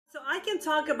I can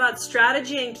talk about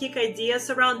strategy and kick ideas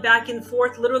around back and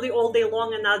forth literally all day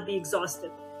long and not be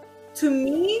exhausted. To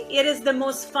me, it is the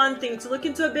most fun thing to look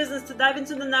into a business, to dive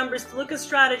into the numbers, to look at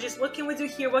strategies. What can we do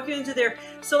here? What can we do there?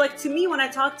 So like to me, when I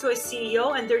talk to a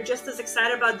CEO and they're just as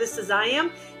excited about this as I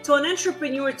am, to an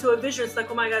entrepreneur, to a vision, it's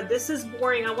like, oh my God, this is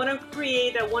boring. I want to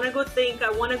create. I want to go think. I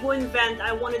want to go invent.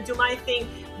 I want to do my thing.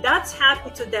 That's happy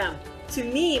to them. To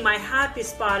me, my happy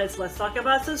spot is let's talk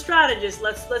about some strategies.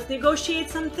 Let's negotiate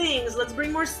some things. Let's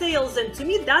bring more sales. And to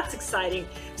me, that's exciting.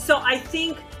 So I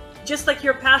think just like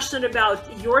you're passionate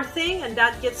about your thing and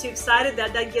that gets you excited,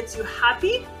 that gets you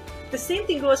happy, the same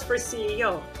thing goes for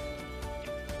CEO.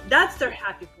 That's their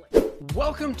happy place.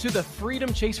 Welcome to the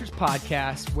Freedom Chasers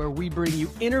podcast, where we bring you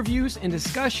interviews and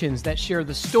discussions that share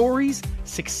the stories,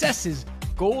 successes,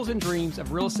 goals, and dreams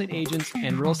of real estate agents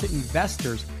and real estate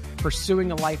investors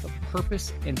pursuing a life of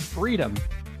purpose and freedom.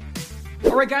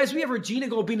 All right, guys, we have Regina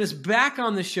Gulbinas back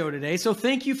on the show today. So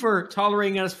thank you for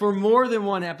tolerating us for more than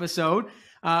one episode.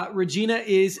 Regina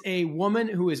is a woman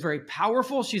who is very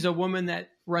powerful. She's a woman that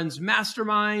runs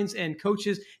masterminds and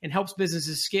coaches and helps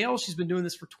businesses scale. She's been doing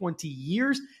this for 20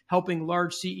 years, helping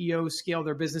large CEOs scale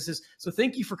their businesses. So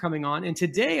thank you for coming on. And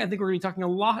today, I think we're going to be talking a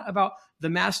lot about the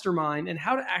mastermind and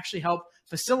how to actually help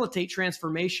facilitate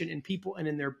transformation in people and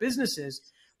in their businesses.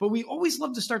 But we always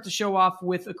love to start the show off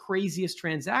with a craziest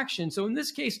transaction. So in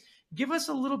this case, give us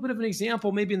a little bit of an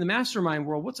example, maybe in the mastermind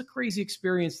world. What's a crazy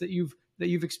experience that you've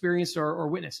experienced or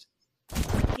witnessed?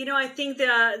 You know, I think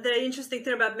the interesting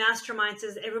thing about masterminds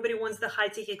is everybody wants the high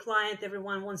ticket client.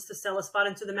 Everyone wants to sell a spot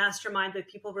into the mastermind, but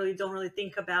people don't really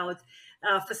think about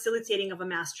facilitating of a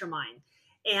mastermind.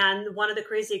 And one of the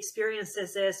crazy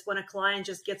experiences is when a client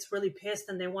just gets really pissed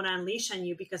and they want to unleash on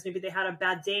you because maybe they had a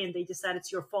bad day and they decide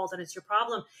it's your fault and it's your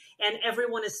problem. And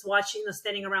everyone is watching,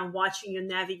 standing around watching you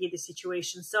navigate the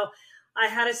situation. So I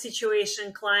had a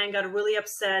situation, client got really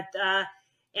upset,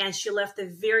 and she left a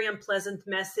very unpleasant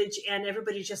message, and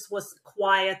everybody just was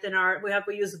quiet. And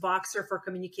we use Voxer for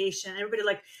communication.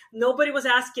 Everybody, nobody was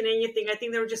asking anything. I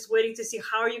think they were just waiting to see,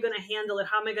 how are you going to handle it?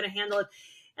 How am I going to handle it?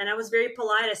 And I was very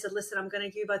polite. I said, listen, I'm going to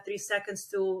give you about 3 seconds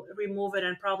to remove it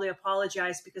and probably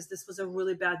apologize because this was a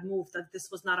really bad move, that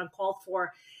this was not uncalled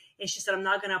for. And she said, I'm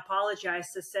not going to apologize.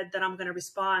 I said that I'm going to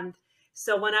respond.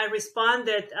 So when I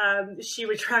responded, she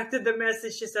retracted the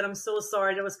message. She said, I'm so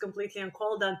sorry. That was completely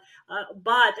uncalled on.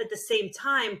 But at the same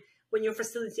time, when you're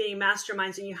facilitating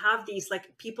masterminds and you have these,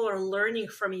 people are learning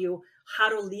from you how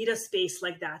to lead a space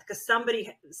like that, because somebody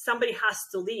has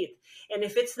to lead. And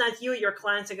if it's not you, your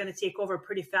clients are going to take over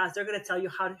pretty fast. They're going to tell you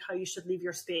how you should leave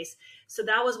your space. So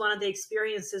that was one of the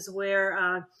experiences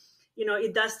where,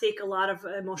 it does take a lot of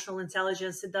emotional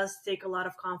intelligence. It does take a lot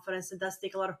of confidence. It does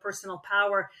take a lot of personal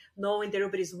power, knowing that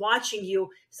everybody's watching you.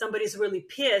 Somebody's really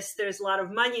pissed. There's a lot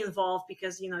of money involved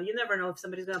because, you never know if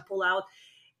somebody's going to pull out.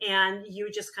 And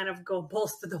you just kind of go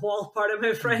balls to the wall, pardon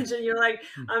my French, and you're like,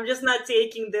 I'm just not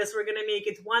taking this. We're going to make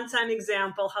it one-time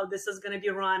example how this is going to be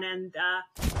run, and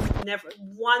never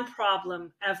one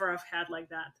problem ever I've had like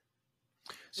that.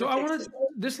 So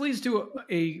this leads to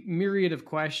a myriad of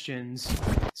questions.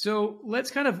 So let's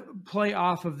kind of play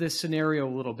off of this scenario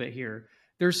a little bit here.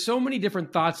 There's so many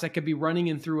different thoughts that could be running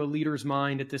in through a leader's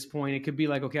mind at this point. It could be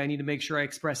like, okay, I need to make sure I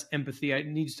express empathy. I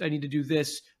need to do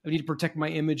this. I need to protect my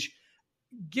image.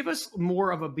 Give us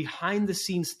more of a behind the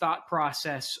scenes thought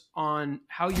process on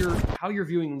how you're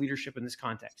viewing leadership in this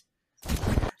context.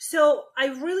 So I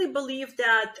really believe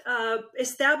that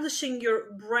establishing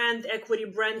your brand equity,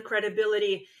 brand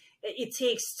credibility, it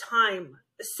takes time.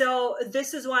 So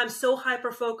this is why I'm so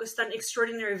hyper-focused on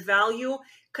extraordinary value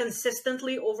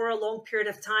consistently over a long period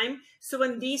of time. So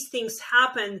when these things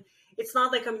happen, it's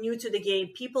not like I'm new to the game.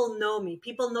 People know me.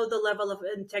 People know the level of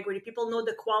integrity. People know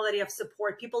the quality of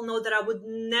support. People know that I would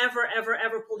never, ever,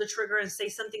 ever pull the trigger and say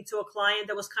something to a client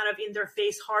that was kind of in their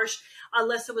face, harsh,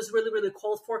 unless it was really, really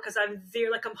called for, because I'm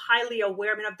I'm highly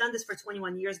aware. I mean, I've done this for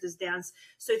 21 years, this dance.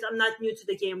 So I'm not new to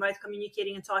the game, right?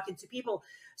 Communicating and talking to people.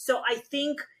 So I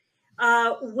think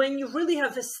when you really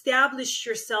have established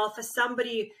yourself as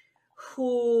somebody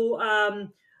who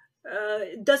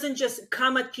doesn't just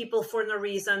come at people for no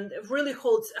reason, really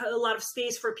holds a lot of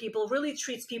space for people, really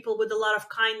treats people with a lot of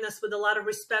kindness, with a lot of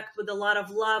respect, with a lot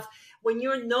of love. When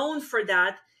you're known for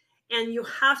that and you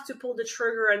have to pull the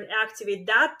trigger and activate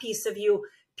that piece of you,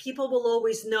 people will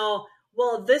always know,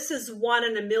 well, this is 1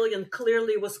 in a million,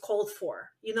 clearly was called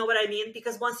for. You know what I mean?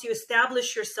 Because once you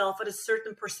establish yourself at a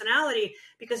certain personality,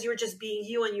 because you're just being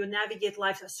you and you navigate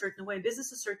life a certain way,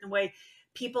 business a certain way,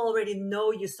 people already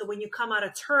know you. So when you come out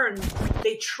of turn,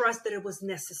 they trust that it was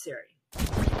necessary.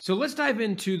 So let's dive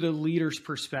into the leader's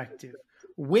perspective.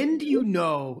 when do you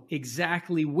know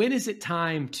exactly, when is it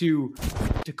time to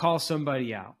call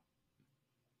somebody out?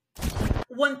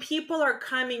 When people are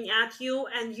coming at you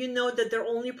and you know that they're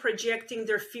only projecting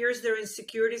their fears, their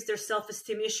insecurities, their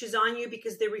self-esteem issues on you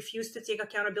because they refuse to take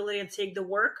accountability and take the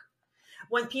work.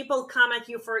 When people come at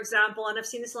you, for example, and I've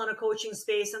seen this a lot in coaching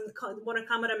space, and want to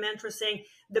come at a mentor saying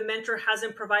the mentor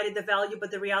hasn't provided the value,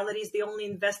 but the reality is they only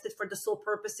invested for the sole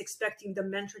purpose, expecting the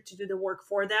mentor to do the work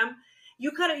for them.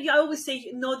 I always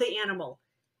say, know the animal.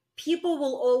 People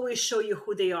will always show you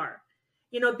who they are.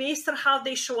 Based on how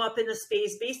they show up in a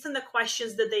space, based on the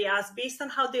questions that they ask, based on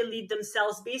how they lead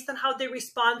themselves, based on how they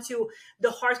respond to the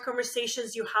hard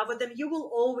conversations you have with them, you will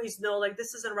always know, like,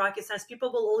 this isn't rocket science.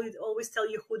 People will always tell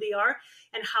you who they are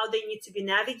and how they need to be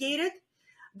navigated.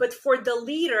 But for the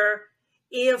leader,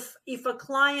 if a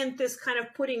client is kind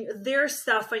of putting their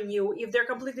stuff on you, if they're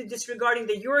completely disregarding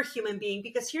that you're a human being,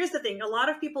 because here's the thing, a lot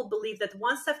of people believe that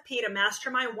once I've paid a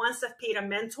mastermind, once I've paid a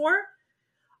mentor,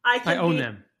 I own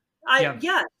them.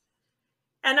 Yeah.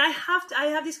 And I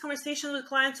have these conversations with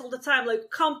clients all the time, like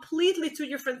completely two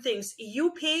different things.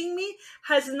 You paying me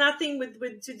has nothing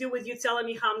to do with you telling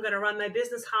me how I'm going to run my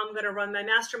business, how I'm going to run my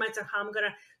masterminds, and how I'm going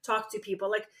to talk to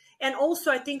people. And also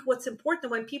I think what's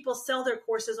important when people sell their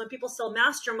courses, when people sell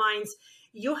masterminds,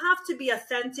 you have to be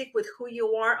authentic with who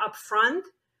you are up front.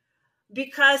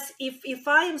 Because if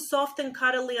I am soft and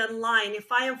cuddly online,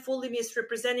 if I am fully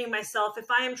misrepresenting myself,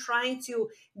 if I am trying to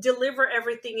deliver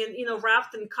everything in,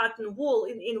 wrapped in cotton wool,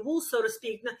 in wool, so to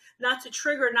speak, not to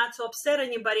trigger, not to upset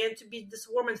anybody, and to be this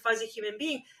warm and fuzzy human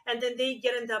being, and then they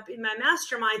end up in my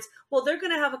masterminds, well, they're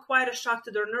going to have quite a shock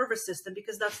to their nervous system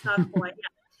because that's not who I am.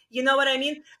 You know what I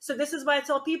mean? So this is why I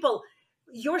tell people,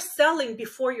 you're selling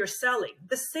before you're selling.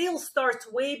 The sale starts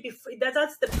way before,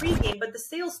 that's the pregame, but the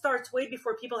sale starts way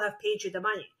before people have paid you the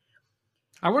money.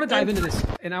 I want to dive into this,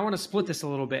 and I want to split this a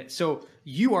little bit. So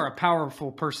you are a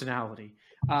powerful personality.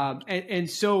 And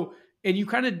you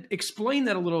kind of explain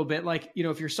that a little bit, like,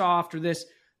 if you're soft or this,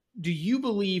 do you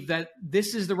believe that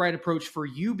this is the right approach for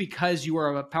you because you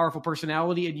are a powerful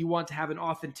personality and you want to have an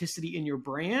authenticity in your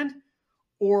brand?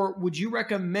 Or would you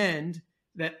recommend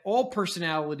that all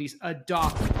personalities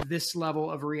adopt this level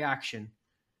of reaction?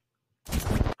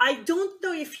 I don't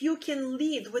know if you can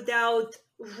lead without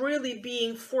really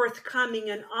being forthcoming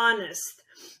and honest.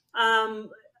 I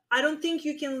don't think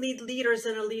you can lead leaders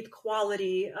in elite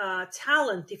quality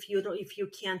talent if you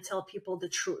can't tell people the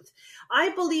truth.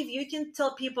 I believe you can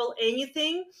tell people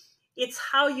anything. It's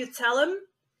how you tell them.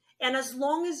 And as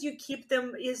long as you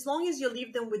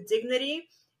leave them with dignity,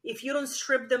 if you don't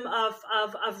strip them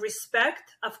of respect,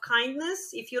 of kindness,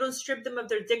 if you don't strip them of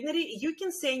their dignity, you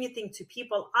can say anything to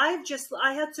people. I've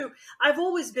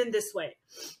always been this way.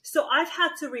 So I've had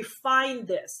to refine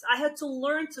this. I had to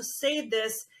learn to say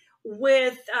this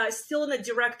with still in a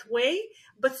direct way,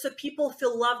 but so people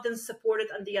feel loved and supported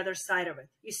on the other side of it.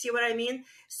 You see what I mean?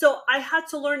 So I had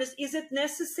to learn this. Is it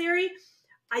necessary?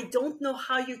 I don't know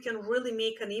how you can really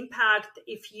make an impact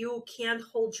if you can't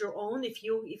hold your own, if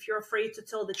you're afraid to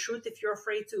tell the truth, if you're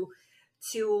afraid to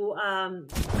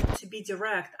be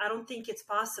direct. I don't think it's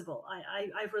possible.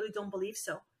 I really don't believe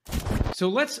so. So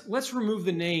let's remove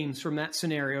the names from that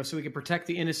scenario so we can protect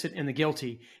the innocent and the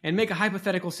guilty and make a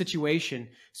hypothetical situation.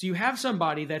 So you have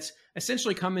somebody that's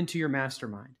essentially come into your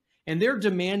mastermind and they're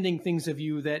demanding things of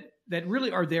you that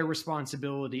really are their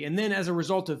responsibility. And then as a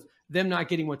result of them not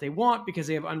getting what they want because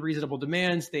they have unreasonable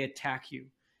demands, they attack you.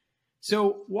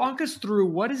 So walk us through,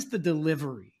 what is the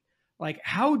delivery? Like,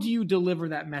 how do you deliver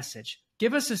that message?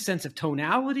 Give us a sense of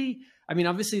tonality. I mean,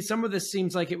 obviously some of this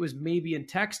seems like it was maybe in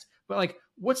text, but like,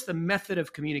 what's the method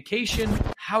of communication?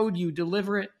 How do you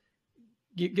deliver it?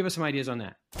 Give us some ideas on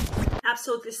that.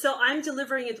 Absolutely. So I'm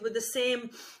delivering it with the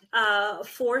same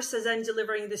force as I'm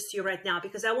delivering this to you right now,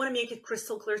 because I want to make it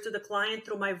crystal clear to the client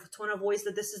through my tone of voice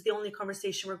that this is the only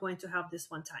conversation we're going to have this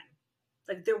one time.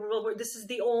 Like this is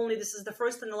the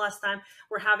first and the last time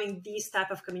we're having these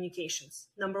type of communications.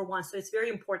 Number one. So it's very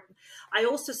important. I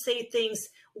also say things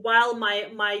while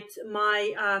my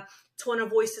tone of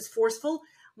voice is forceful,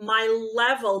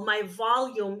 my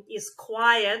volume is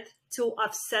quiet to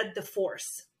offset the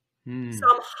force. So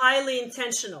I'm highly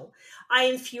intentional. I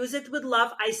infuse it with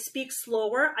love. I speak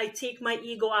slower. I take my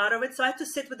ego out of it. So I had to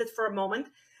sit with it for a moment.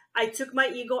 I took my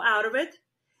ego out of it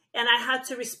and I had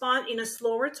to respond in a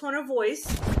slower tone of voice,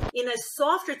 in a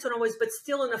softer tone of voice, but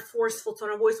still in a forceful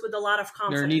tone of voice with a lot of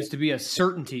confidence. There needs to be a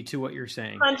certainty to what you're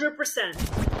saying.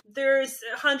 100%. There's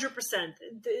 100%.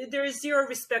 There is zero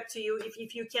respect to you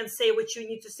if you can't say what you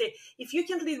need to say. If you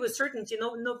can't lead with certainty,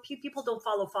 people don't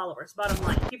follow followers. Bottom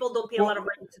line, people don't pay a lot of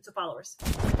money to followers.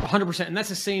 100%, and that's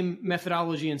the same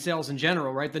methodology in sales in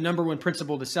general, right? The number one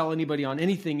principle to sell anybody on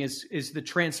anything is the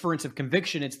transference of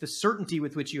conviction. It's the certainty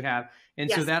with which you have, and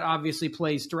so that obviously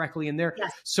plays directly in there.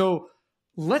 Yes. So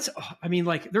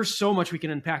there's so much we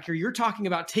can unpack here. You're talking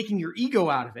about taking your ego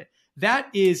out of it. That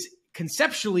is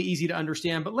conceptually easy to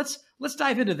understand, but let's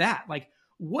dive into that. Like,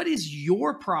 what is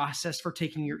your process for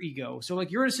taking your ego? So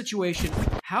like, you're in a situation,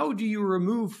 how do you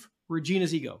remove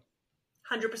Regina's ego?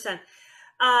 100%.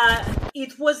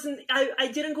 It wasn't, I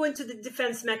didn't go into the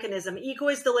defense mechanism. Ego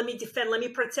is let me defend, let me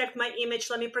protect my image,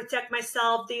 let me protect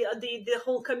myself. The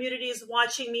whole community is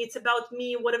watching me. It's about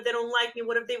me. What if they don't like me?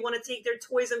 What if they want to take their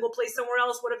toys and go play somewhere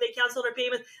else? What if they cancel their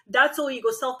payment? That's all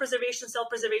ego, self-preservation,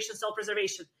 self-preservation,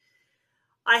 self-preservation.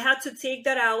 I had to take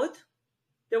that out.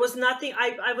 There was nothing.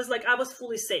 I was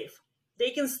fully safe. They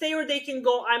can stay or they can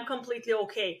go. I'm completely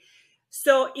okay.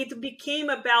 So it became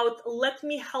about, let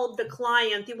me help the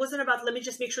client. It wasn't about, let me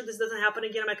just make sure this doesn't happen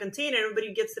again in my container.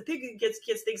 Everybody gets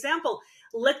the example.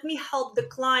 Let me help the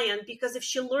client, because if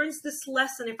she learns this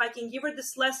lesson, if I can give her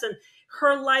this lesson,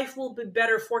 her life will be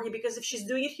better for her, because if she's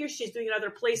doing it here, she's doing it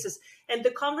other places. And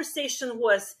the conversation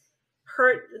was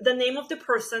the name of the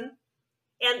person.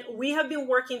 And we have been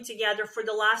working together for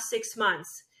the last 6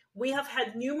 months. We have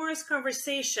had numerous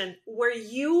conversations where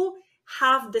you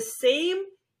have the same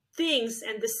things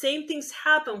and the same things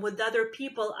happen with other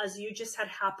people as you just had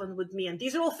happened with me. And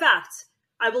these are all facts.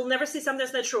 I will never say something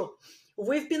that's not true.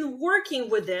 We've been working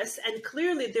with this, and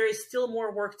clearly there is still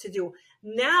more work to do.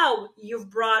 Now you've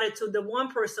brought it to the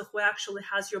one person who actually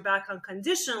has your back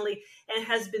unconditionally and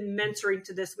has been mentoring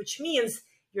to this, which means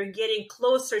you're getting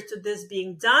closer to this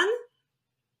being done.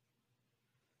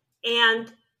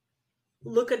 And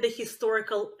look at the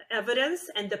historical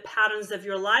evidence and the patterns of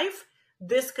your life.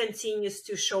 This continues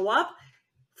to show up.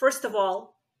 First of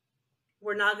all,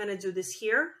 we're not going to do this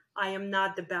here. I am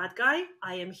not the bad guy.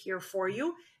 I am here for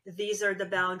you. These are the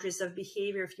boundaries of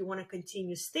behavior if you want to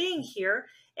continue staying here.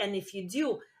 And if you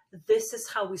do, this is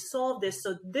how we solve this.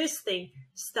 So this thing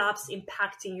stops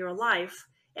impacting your life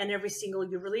and every single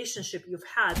relationship you've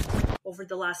had over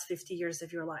the last 50 years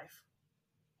of your life.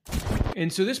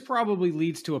 And so this probably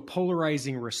leads to a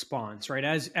polarizing response, right?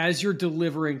 As you're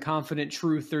delivering confident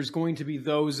truth, there's going to be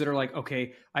those that are like,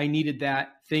 okay, I needed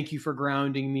that. Thank you for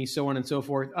grounding me, so on and so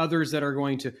forth. Others that are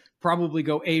going to probably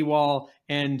go AWOL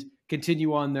and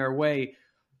continue on their way.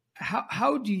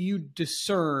 How do you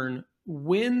discern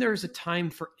when there's a time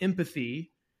for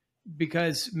empathy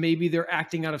because maybe they're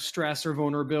acting out of stress or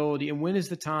vulnerability, and when is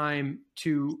the time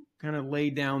to kind of lay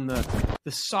down the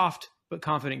soft but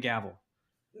confident gavel?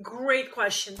 Great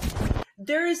question.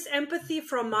 There is empathy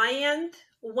from my end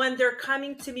when they're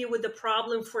coming to me with a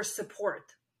problem for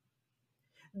support.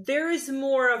 There is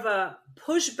more of a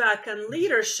pushback on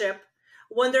leadership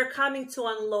when they're coming to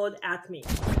unload at me.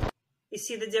 You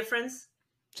see the difference?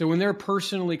 So when they're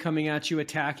personally coming at you,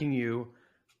 attacking you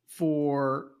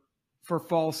for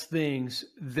false things,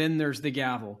 then there's the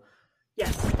gavel.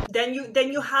 Yes. Then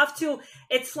you have to,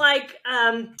 it's like,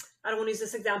 I don't want to use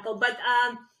this example, but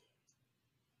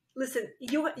listen,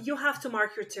 you have to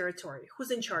mark your territory.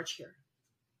 Who's in charge here?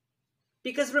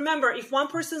 Because remember, if one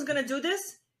person is going to do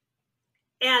this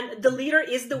and the leader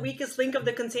is the weakest link of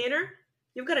the container,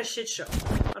 you've got a shit show.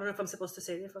 I don't know if I'm supposed to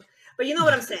say it, but you know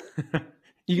what I'm saying.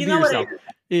 You know what I mean.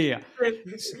 Yeah.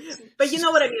 But you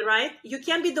know what I mean, right? You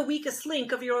can't be the weakest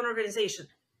link of your own organization.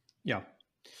 Yeah.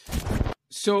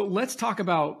 So let's talk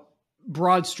about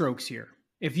broad strokes here.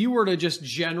 If you were to just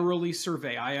generally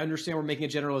survey, I understand we're making a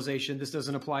generalization. This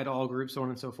doesn't apply to all groups, so on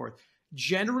and so forth.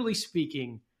 Generally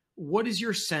speaking, what is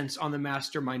your sense on the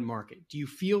mastermind market? Do you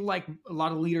feel like a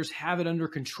lot of leaders have it under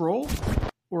control,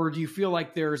 or do you feel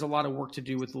like there's a lot of work to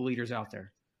do with the leaders out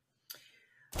there?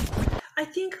 I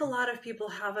think a lot of people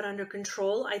have it under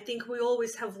control. I think we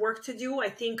always have work to do. I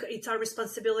think it's our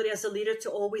responsibility as a leader to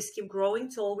always keep growing,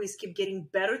 to always keep getting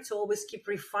better, to always keep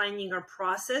refining our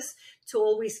process, to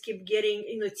always keep getting,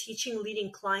 teaching,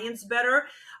 leading clients better.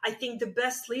 I think the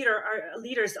best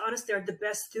leaders, honestly, are the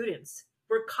best students.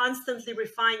 We're constantly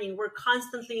refining. We're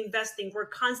constantly investing. We're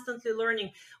constantly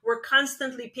learning. We're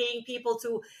constantly paying people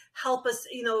to help us,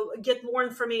 get more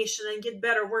information and get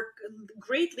better.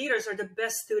 Great leaders are the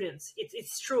best students.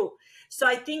 It's true. So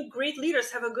I think great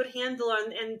leaders have a good handle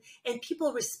on, and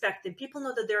people respect them. People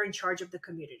know that they're in charge of the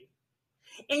community.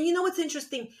 And you know what's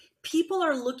interesting? People that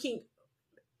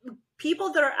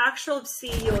are actual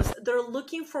CEOs, they're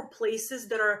looking for places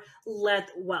that are led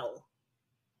well.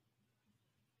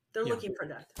 They're looking for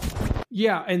that.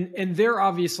 Yeah. And they're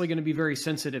obviously going to be very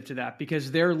sensitive to that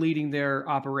because they're leading their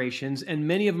operations. And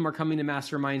many of them are coming to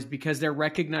masterminds because they're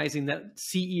recognizing that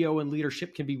CEO and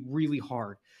leadership can be really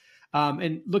hard.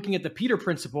 And looking at the Peter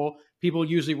principle, people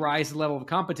usually rise the level of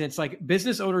competence. Like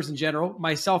business owners in general,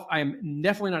 myself, I am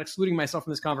definitely not excluding myself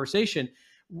from this conversation.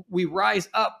 We rise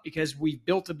up because we've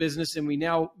built a business and we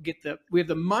now we have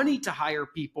the money to hire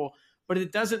people, but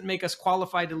it doesn't make us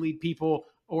qualified to lead people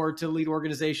or to lead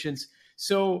organizations.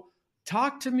 So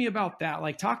talk to me about that.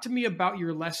 Like, talk to me about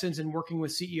your lessons in working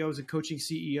with CEOs and coaching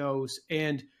CEOs,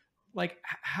 and like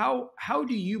how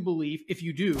do you believe, if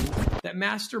you do, that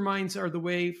masterminds are the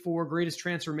way for greatest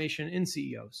transformation in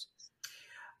CEOs?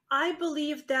 I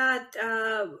believe that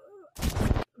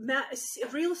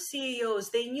real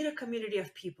CEOs, they need a community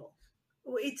of people.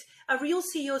 A real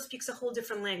CEO speaks a whole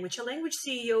different language. A language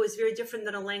CEO is very different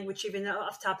than a language even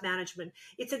of top management.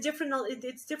 It's different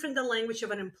than language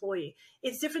of an employee.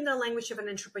 It's different than language of an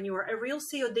entrepreneur. A real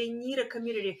CEO, they need a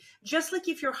community. Just like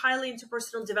if you're highly into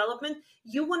personal development,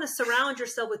 you want to surround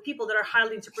yourself with people that are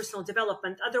highly into personal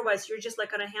development. Otherwise, you're just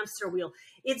like on a hamster wheel.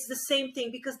 It's the same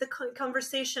thing because the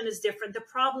conversation is different. The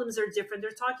problems are different.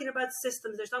 They're talking about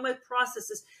systems. They're talking about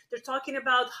processes. They're talking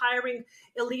about hiring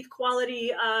elite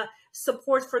quality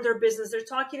support for their business. They're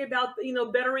talking about,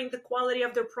 bettering the quality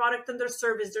of their product and their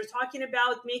service. They're talking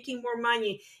about making more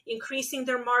money, increasing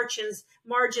their margins,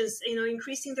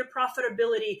 increasing their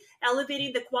profitability,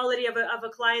 elevating the quality of a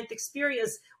client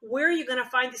experience. Where are you going to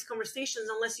find these conversations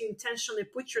unless you intentionally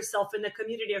put yourself in a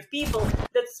community of people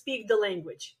that speak the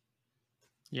language?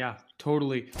 Yeah,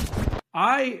 totally.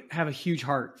 I have a huge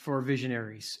heart for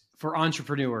visionaries, for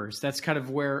entrepreneurs. That's kind of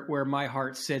where my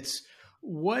heart sits.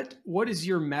 What is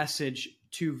your message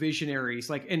to visionaries?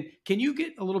 Like, and can you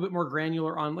get a little bit more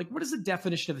granular on like, what is the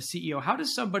definition of a CEO? How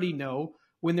does somebody know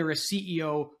when they're a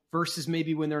CEO versus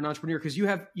maybe when they're an entrepreneur? Because you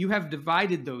have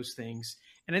divided those things.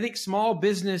 And I think small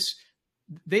business,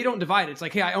 they don't divide it. It's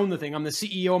like, hey, I own the thing. I'm the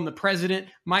CEO. I'm the president.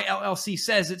 My LLC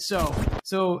says it so.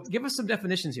 So give us some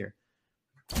definitions here.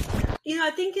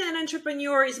 I think an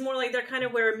entrepreneur is more like they're kind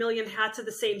of wear a million hats at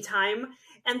the same time.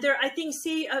 And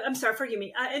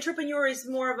entrepreneur is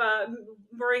more of a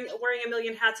wearing a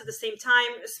million hats at the same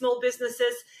time. Small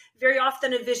businesses, very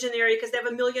often a visionary because they have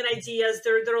a million ideas.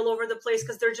 They're all over the place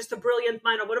because they're just a brilliant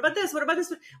mind. Or what about this? What about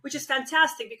this? Which is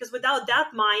fantastic because without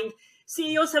that mind,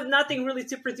 CEOs have nothing really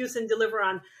to produce and deliver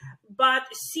on. But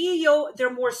CEO,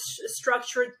 they're more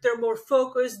structured, they're more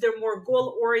focused, they're more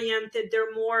goal-oriented,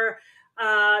 they're more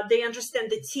they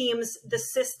understand the teams, the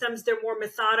systems. They're more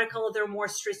methodical. They're more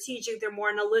strategic. They're more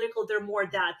analytical. They're more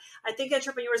that. I think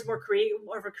entrepreneurs more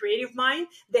of a creative mind.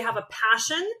 They have a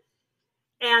passion,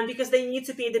 and because they need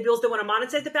to pay the bills, they want to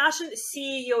monetize the passion.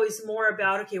 CEO is more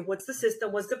about, okay, what's the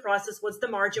system? What's the process? What's the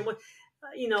margin?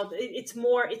 It's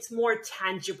more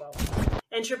tangible.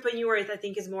 Entrepreneur, I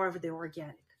think, is more of the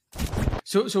organic.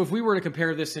 So if we were to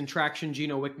compare this in Traction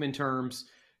Gino Wickman terms,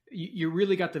 you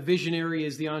really got the visionary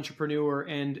as the entrepreneur,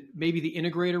 and maybe the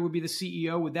integrator would be the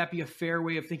CEO. Would that be a fair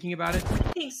way of thinking about it? I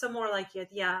think so, more like it.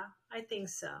 Yeah, I think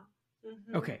so.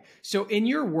 Mm-hmm. Okay. So in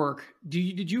your work,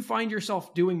 did you find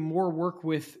yourself doing more work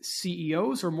with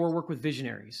CEOs or more work with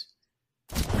visionaries?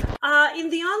 In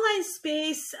the online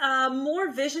space,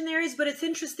 more visionaries, but it's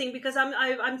interesting because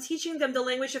I'm teaching them the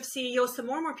language of CEOs. So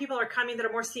more and more people are coming that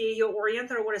are more CEO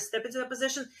oriented or want to step into that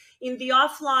position. In the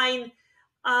offline,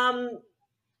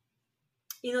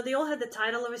 they all had the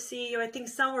title of a CEO. I think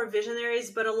some were visionaries,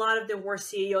 but a lot of them were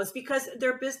CEOs because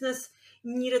their business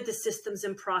needed the systems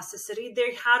and processes.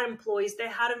 They had employees, they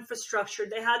had infrastructure,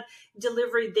 they had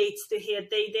delivery dates to hit,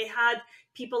 they had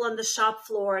people on the shop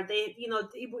floor. They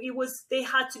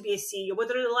had to be a CEO,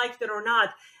 whether they liked it or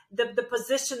not. The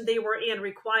position they were in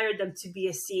required them to be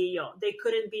a CEO. They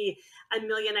couldn't be a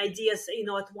million ideas,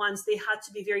 at once. They had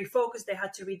to be very focused. They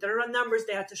had to read their own numbers.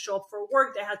 They had to show up for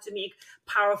work. They had to make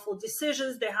powerful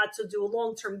decisions. They had to do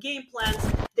long-term game plans.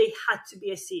 They had to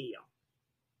be a CEO.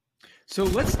 So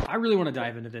I really want to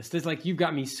dive into this. You've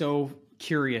got me so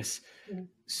curious. Mm-hmm.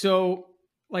 So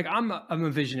I'm a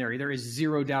visionary. There is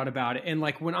zero doubt about it. And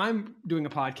when I'm doing a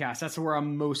podcast, that's where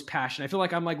I'm most passionate. I feel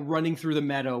like I'm running through the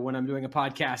meadow when I'm doing a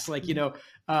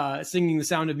podcast, singing the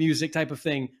sound of music type of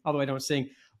thing, although I don't sing.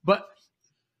 But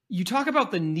you talk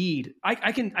about the need.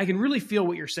 I can really feel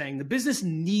what you're saying. The business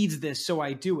needs this, so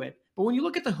I do it. But when you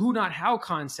look at the who, not how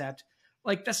concept,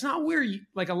 that's not where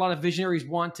a lot of visionaries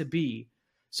want to be.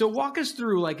 So walk us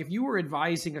through, if you were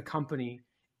advising a company,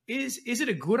 is it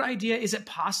a good idea? Is it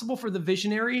possible for the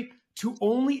visionary to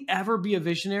only ever be a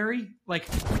visionary,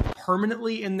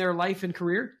 permanently in their life and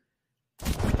career?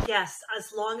 Yes,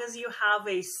 as long as you have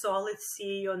a solid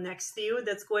CEO next to you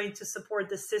that's going to support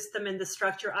the system and the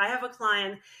structure. I have a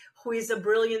client who is a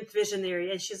brilliant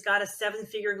visionary, and she's got a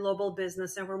 7-figure global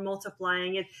business, and we're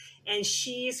multiplying it. And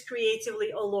she's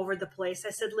creatively all over the place.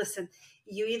 I said, listen,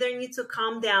 you either need to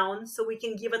calm down so we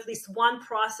can give at least one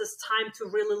process time to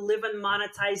really live and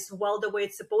monetize well the way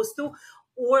it's supposed to,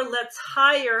 or let's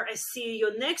hire a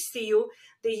CEO next to you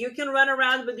that you can run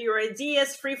around with your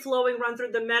ideas, free flowing, run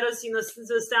through the meadows,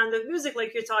 the sound of music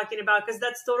like you're talking about, because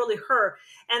that's totally her.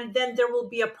 And then there will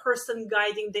be a person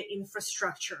guiding the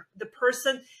infrastructure, the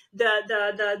person,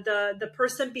 the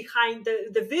person behind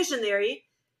the visionary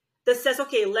that says,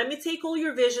 okay, let me take all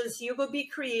your visions, you go be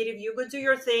creative, you go do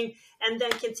your thing, and then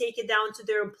can take it down to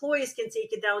their employees, can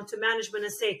take it down to management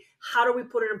and say, how do we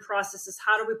put it in processes?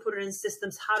 How do we put it in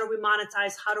systems? How do we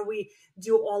monetize? How do we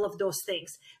do all of those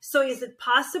things? So is it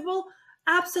possible?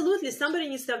 Absolutely. Somebody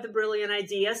needs to have the brilliant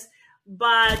ideas,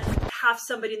 but have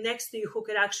somebody next to you who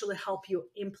could actually help you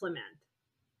implement.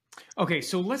 Okay,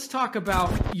 so let's talk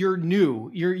about you're new,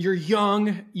 you're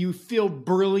young, you feel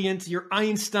brilliant, you're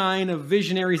Einstein of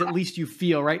visionaries, at least you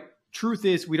feel, right? Truth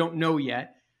is, we don't know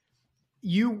yet.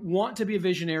 You want to be a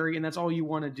visionary and that's all you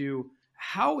want to do.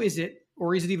 How is it,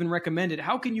 or is it even recommended?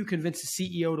 How can you convince a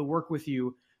CEO to work with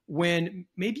you when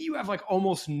maybe you have like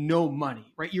almost no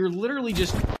money, right? You're literally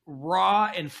just raw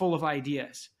and full of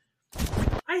ideas.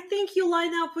 I think you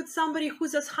line up with somebody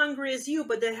who's as hungry as you,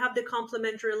 but they have the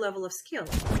complementary level of skill.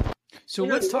 So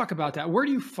let's talk about that. Where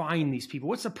do you find these people?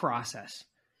 What's the process?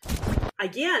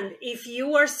 Again, if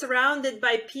you are surrounded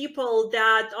by people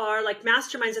that are like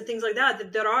masterminds and things like that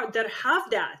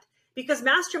have that, because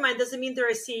mastermind doesn't mean they're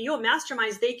a CEO.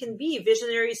 Masterminds, they can be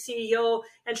visionary, CEO,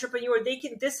 entrepreneur.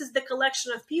 This is the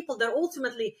collection of people that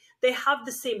ultimately they have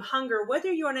the same hunger.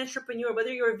 Whether you're an entrepreneur,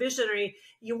 whether you're a visionary,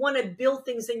 you want to build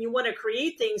things and you want to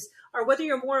create things, or whether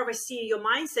you're more of a CEO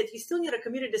mindset, you still need a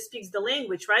community that speaks the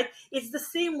language, right? It's the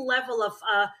same level of,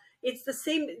 it's the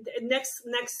same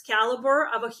next caliber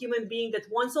of a human being that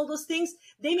wants all those things.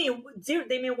 They may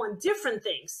want different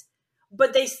things,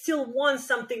 but they still want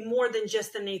something more than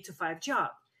just an 8-to-5 job.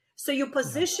 So you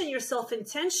position yourself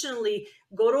intentionally,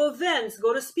 go to events,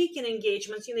 go to speaking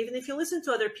engagements, even if you listen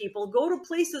to other people, go to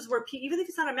places where even if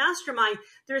it's not a mastermind,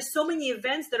 there are so many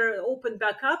events that are opened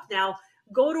back up now.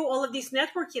 Go to all of these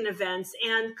networking events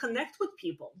and connect with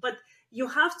people. But you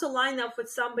have to line up with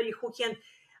somebody who can.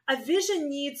 A vision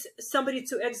needs somebody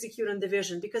to execute on the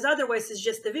vision, because otherwise it's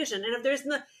just a vision. And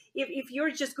if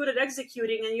you're just good at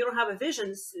executing and you don't have a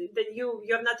vision, then you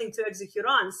have nothing to execute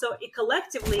on. So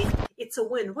collectively, it's a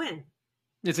win-win.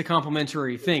 It's a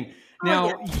complementary thing.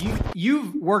 Now,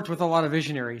 you've worked with a lot of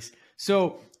visionaries.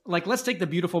 So like, let's take the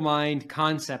beautiful mind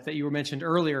concept that you were mentioned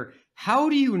earlier. How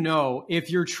do you know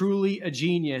if you're truly a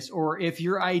genius or if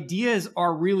your ideas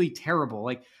are really terrible?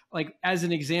 Like as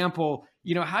an example,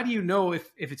 how do you know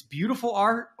if it's beautiful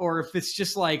art or if it's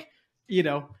just like,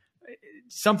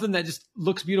 something that just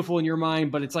looks beautiful in your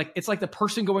mind, but it's like the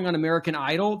person going on American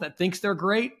Idol that thinks they're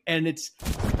great and it's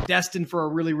destined for a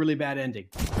really, really bad ending.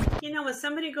 When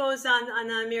somebody goes on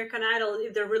American Idol,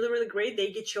 if they're really, really great,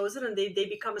 they get chosen and they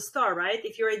become a star, right?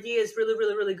 If your idea is really,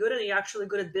 really, really good and you're actually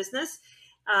good at business,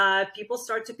 people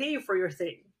start to pay you for your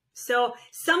thing. So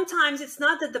sometimes it's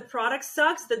not that the product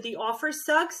sucks, that the offer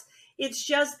sucks. It's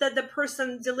just that the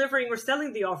person delivering or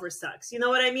selling the offer sucks. You know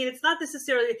what I mean? It's not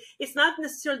necessarily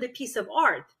the piece of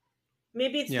art.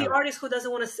 Maybe it's the artist who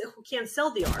can't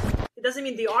sell the art. It doesn't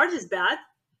mean the art is bad.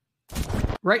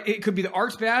 Right. It could be the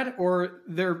art's bad or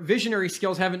their visionary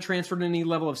skills haven't transferred any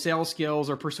level of sales skills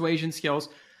or persuasion skills.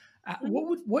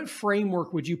 What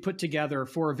framework would you put together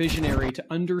for a visionary to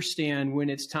understand when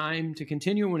it's time to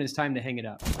continue and when it's time to hang it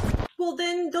up? Well,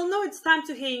 then they'll know it's time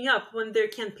to hang up when they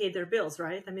can't pay their bills,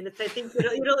 right? I mean, I think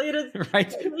it'll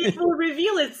right. It will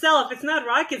reveal itself. It's not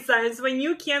rocket science. When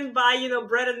you can't buy,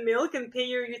 bread and milk and pay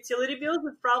your utility bills,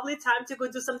 it's probably time to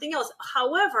go do something else.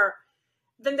 However,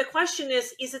 then the question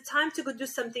is it time to go do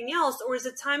something else, or is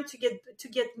it time to get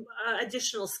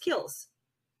additional skills?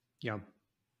 Yeah.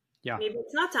 Maybe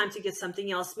it's not time to get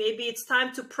something else. Maybe it's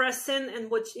time to press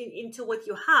into what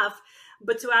you have,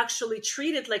 but to actually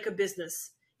treat it like a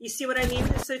business. You see what I mean?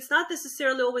 So it's not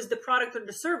necessarily always the product or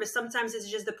the service. Sometimes it's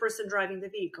just the person driving the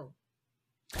vehicle.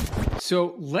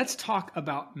 So let's talk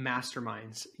about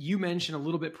masterminds. You mentioned a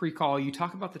little bit pre-call. You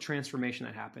talk about the transformation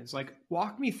that happens. Like,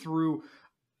 walk me through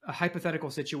a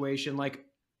hypothetical situation, like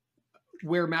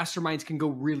where masterminds can go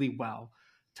really well.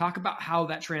 Talk about how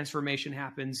that transformation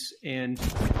happens and,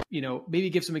 maybe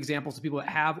give some examples to people that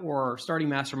have or are starting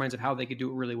masterminds of how they could do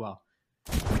it really well.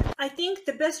 I think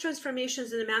the best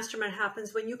transformations in a mastermind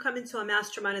happens when you come into a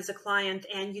mastermind as a client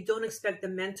and you don't expect the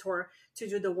mentor to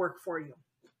do the work for you.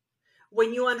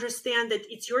 When you understand that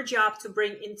it's your job to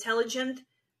bring intelligent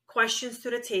questions to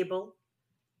the table,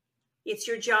 it's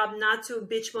your job not to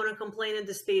bitch, moan, and complain in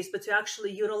the space, but to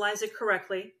actually utilize it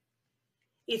correctly.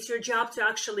 It's your job to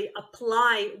actually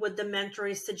apply what the mentor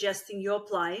is suggesting you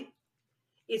apply.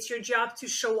 It's your job to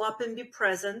show up and be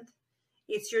present.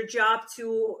 It's your job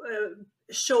to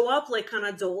show up like an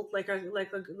adult, like a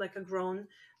grown,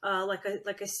 like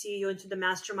a CEO into the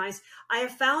masterminds. I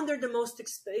have found they're the most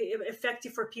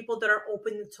effective for people that are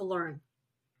open to learn.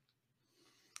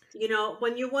 You know,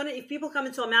 when you want to, if people come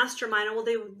into a mastermind and all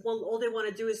they want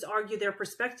to do is argue their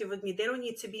perspective with me, they don't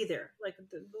need to be there. Like,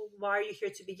 why are you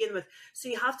here to begin with? So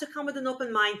you have to come with an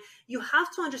open mind. You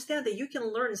have to understand that you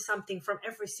can learn something from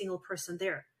every single person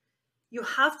there. You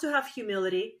have to have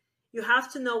humility. You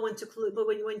have to know when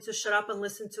to shut up and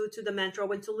listen to the mentor,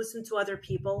 when to listen to other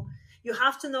people. You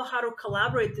have to know how to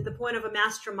collaborate. The point of a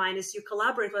mastermind is you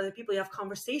collaborate with other people. You have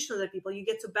conversation with other people. You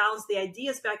get to bounce the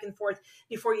ideas back and forth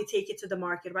before you take it to the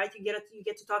market, right? You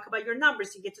get to talk about your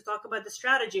numbers. You get to talk about the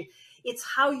strategy. It's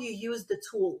how you use the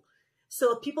tool.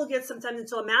 So people get sometimes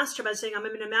into a mastermind saying, I'm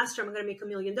in a master, I'm going to make $1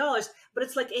 million. But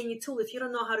it's like any tool. If you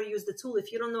don't know how to use the tool,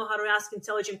 if you don't know how to ask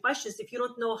intelligent questions, if you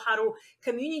don't know how to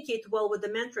communicate well with the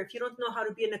mentor, if you don't know how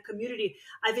to be in a community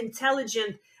of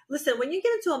intelligent, listen, when you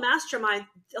get into a mastermind,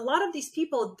 a lot of these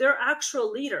people, they're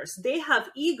actual leaders. They have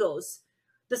egos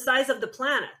the size of the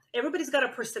planet. Everybody's got a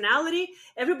personality.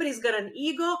 Everybody's got an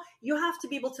ego. You have to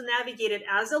be able to navigate it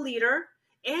as a leader,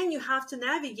 and you have to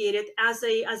navigate it as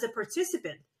a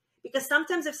participant. Because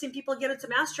sometimes I've seen people get into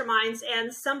masterminds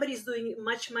and somebody's doing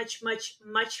much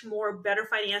more better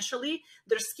financially.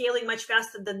 They're scaling much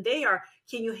faster than they are.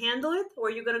 Can you handle it? Or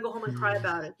are you going to go home and cry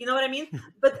about it? You know what I mean?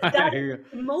 But that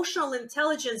emotional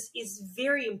intelligence is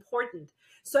very important.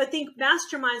 So I think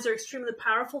masterminds are extremely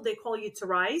powerful. They call you to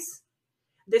rise.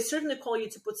 They certainly call you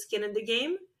to put skin in the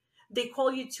game. They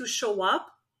call you to show up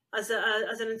as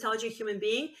an intelligent human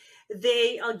being.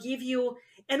 They give you,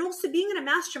 and also being in a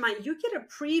mastermind, you get a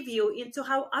preview into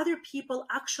how other people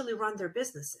actually run their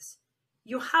businesses.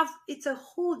 It's a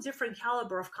whole different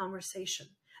caliber of conversation.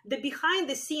 The behind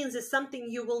the scenes is something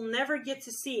you will never get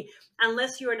to see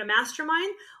unless you're in a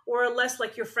mastermind, or unless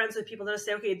like you're friends with people that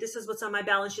say, okay, this is what's on my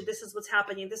balance sheet. This is what's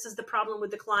happening. This is the problem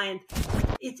with the client.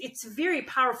 It's very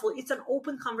powerful. It's an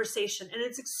open conversation, and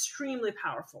it's extremely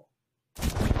powerful.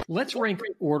 Let's rank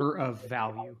order of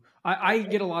value. I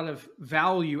get a lot of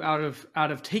value out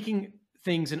of taking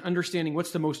things and understanding what's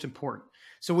the most important.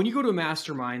 So when you go to a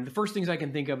mastermind, the first things I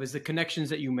can think of is the connections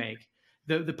that you make,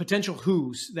 the potential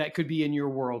who's that could be in your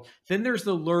world. Then there's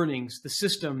the learnings, the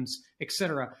systems,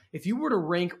 etc. If you were to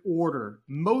rank order,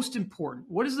 most important,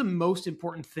 what is the most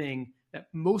important thing that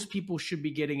most people should be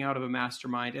getting out of a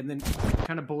mastermind, and then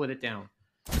kind of bullet it down?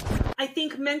 I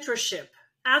think mentorship.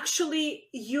 Actually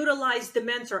utilize the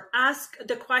mentor. Ask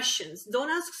the questions.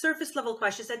 Don't ask surface level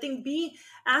questions. I think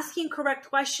asking correct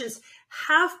questions.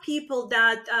 Have people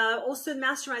that also in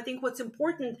mastermind. I think what's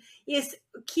important is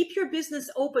keep your business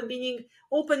open, being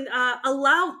open.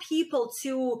 Allow people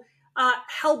to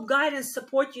help guide and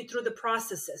support you through the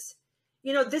processes.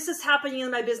 You know, this is happening in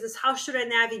my business. How should I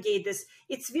navigate this?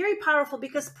 It's very powerful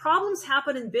because problems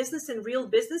happen in business, in real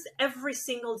business, every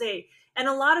single day. And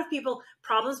a lot of people,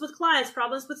 problems with clients,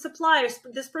 problems with suppliers.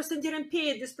 This person didn't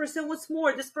pay. This person wants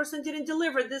more. This person didn't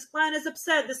deliver. This client is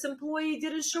upset. This employee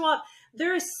didn't show up.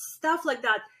 There is stuff like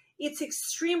that. It's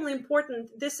extremely important.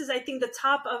 This is, I think, the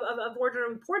top of order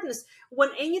of importance. When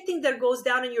anything that goes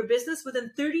down in your business,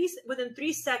 within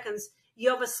 3 seconds, you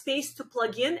have a space to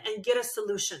plug in and get a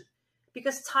solution.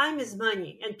 Because time is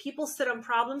money, and people sit on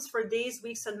problems for days,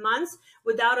 weeks, and months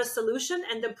without a solution,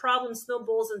 and the problem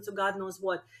snowballs into God knows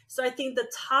what. So I think the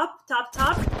top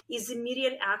is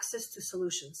immediate access to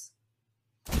solutions.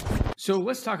 So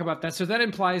let's talk about that. So that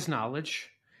implies knowledge.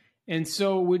 And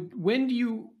so when do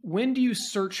you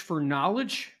search for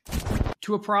knowledge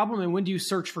to a problem, and when do you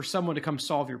search for someone to come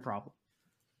solve your problem?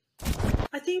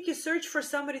 I think you search for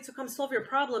somebody to come solve your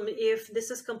problem if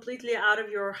this is completely out of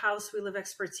your house we live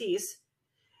expertise.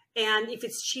 And if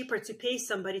it's cheaper to pay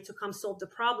somebody to come solve the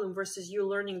problem versus you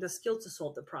learning the skill to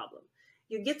solve the problem.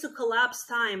 You get to collapse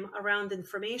time around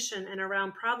information and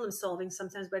around problem solving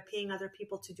sometimes by paying other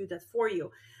people to do that for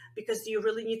you. Because you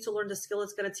really need to learn the skill.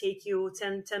 It's going to take you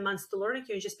 10 months to learn it.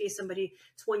 You just pay somebody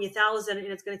 $20,000 and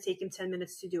it's going to take him 10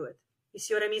 minutes to do it. You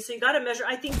see what I mean? So you got to measure.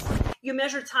 I think you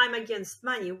measure time against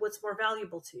money. What's more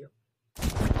valuable to you?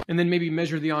 And then maybe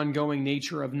measure the ongoing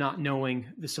nature of not knowing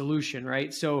the solution,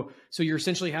 right? So you're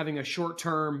essentially having a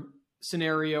short-term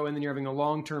scenario, and then you're having a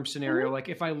long-term scenario. Mm-hmm. Like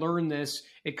if I learn this,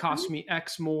 it costs me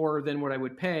X more than what I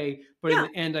would pay, but Yeah.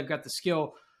 in the end, I've got the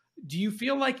skill. Do you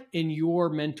feel like in your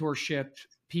mentorship,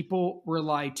 people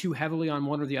rely too heavily on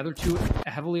one or the other, too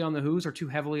heavily on the who's or too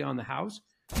heavily on the how's?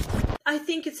 I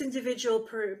think it's individual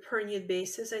per need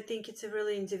basis. I think it's a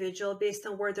really individual based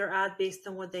on where they're at, based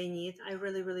on what they need. I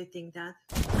really, really think that.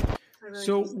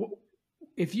 So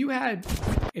if you had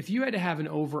to have an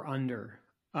over under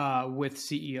with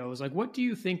CEOs, like what do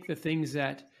you think the things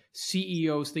that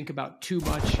CEOs think about too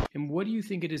much, and what do you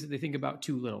think it is that they think about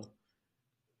too little?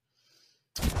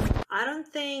 I don't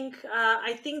think,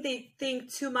 I think they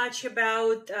think too much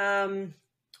about,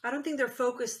 I don't think they're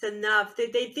focused enough.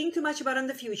 They think too much about in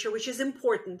the future, which is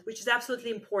important, which is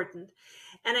absolutely important.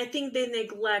 And I think they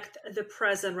neglect the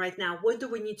present right now. What do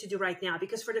we need to do right now?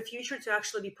 Because for the future to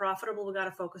actually be profitable, we got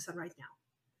to focus on right now.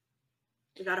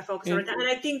 We got to focus on right now. And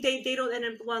I think they don't,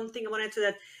 and one thing I want to add to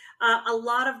that, a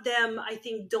lot of them, I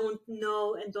think, don't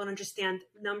know and don't understand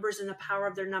numbers and the power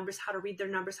of their numbers, how to read their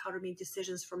numbers, how to make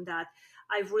decisions from that.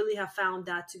 I really have found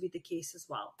that to be the case as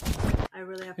well. I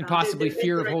really have. And possibly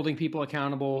fear of holding people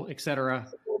accountable, et cetera.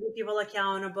 Holding people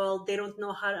accountable. They don't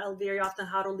know very often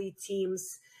how to lead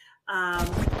teams.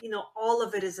 All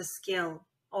of it is a skill.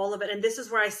 All of it. And this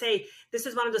is where I say, this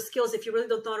is one of the skills. If you really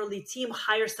don't know how to lead team,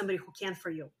 hire somebody who can for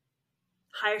you.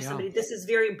 Hire somebody. This is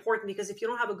very important because if you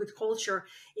don't have a good culture,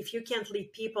 if you can't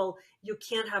lead people, you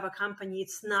can't have a company.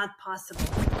 It's not possible.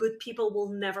 Good people will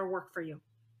never work for you.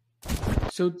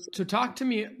 So talk to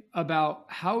me about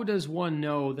how does one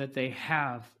know that they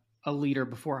have a leader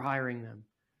before hiring them?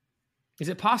 Is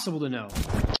it possible to know?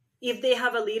 If they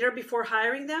have a leader before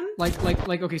hiring them? Like,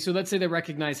 okay, so let's say they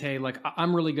recognize, hey, like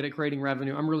I'm really good at creating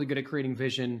revenue. I'm really good at creating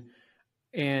vision,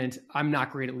 and I'm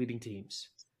not great at leading teams.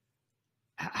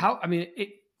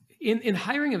 In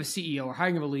hiring of a CEO or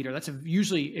hiring of a leader, that's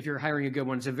usually, if you're hiring a good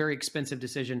one, it's a very expensive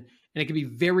decision, and it can be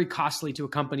very costly to a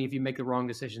company if you make the wrong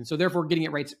decision. So therefore, getting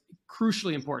it right is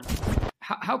crucially important.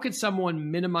 How could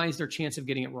someone minimize their chance of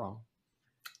getting it wrong?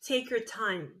 Take your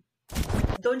time.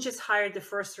 Don't just hire the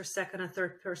first or second or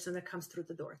third person that comes through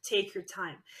the door. Take your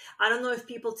time. I don't know if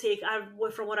people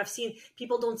from what I've seen,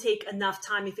 people don't take enough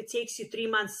time. If it takes you 3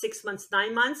 months, 6 months,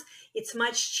 9 months, it's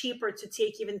much cheaper to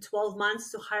take even 12 months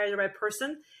to hire the right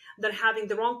person than having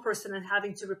the wrong person and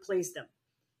having to replace them.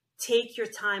 Take your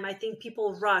time. I think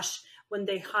people rush when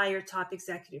they hire top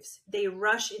executives. They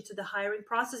rush into the hiring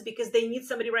process because they need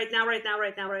somebody right now.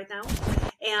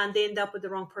 And they end up with the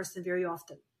wrong person very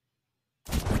often.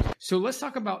 So let's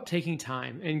talk about taking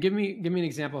time, and give me an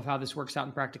example of how this works out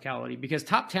in practicality, because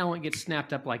top talent gets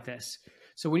snapped up like this.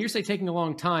 So when you say taking a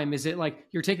long time, is it like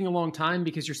you're taking a long time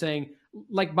because you're saying,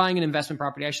 like buying an investment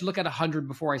property, I should look at 100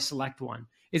 before I select one?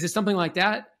 Is it something like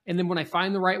that? And then when I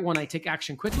find the right one, I take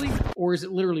action quickly? Or is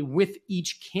it literally with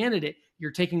each candidate,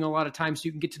 you're taking a lot of time so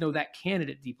you can get to know that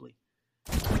candidate deeply?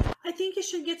 I think you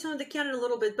should get to know the candidate a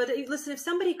little bit, but listen, if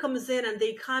somebody comes in and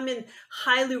they come in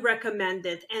highly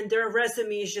recommended and their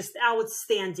resume is just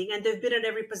outstanding and they've been at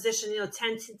every position,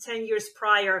 10 years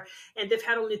prior, and they've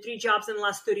had only 3 jobs in the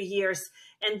last 30 years,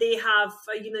 and they have,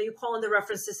 you call in the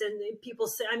references and people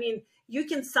say, you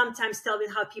can sometimes tell me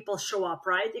how people show up,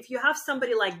 right? If you have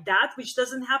somebody like that, which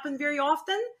doesn't happen very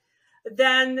often,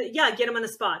 then get them on the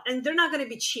spot. And they're not going to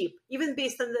be cheap, even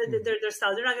based on their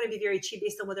style. They're not going to be very cheap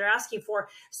based on what they're asking for.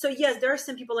 So yes, there are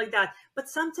some people like that, but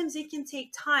sometimes it can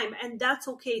take time, and that's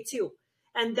okay too.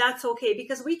 And that's okay,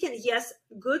 because we can, yes,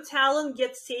 good talent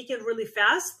gets taken really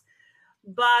fast,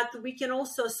 but we can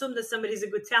also assume that somebody's a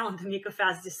good talent to make a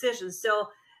fast decision. So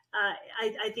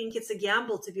I think it's a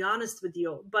gamble, to be honest with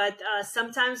you. But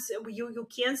sometimes you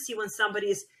can see when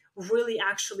somebody is really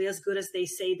actually as good as they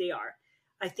say they are.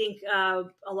 I think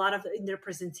a lot of in their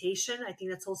presentation, I think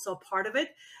that's also a part of it.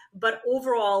 But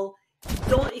overall,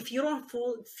 if you don't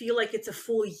feel like it's a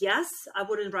full yes, I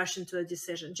wouldn't rush into a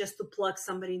decision just to plug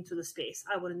somebody into the space.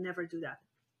 I would never do that.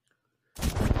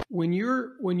 When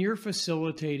you're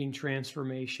facilitating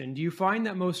transformation, do you find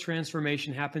that most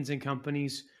transformation happens in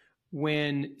companies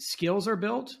when skills are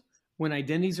built, when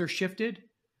identities are shifted?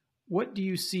 What do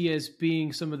you see as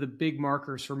being some of the big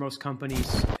markers for most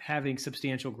companies having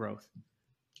substantial growth?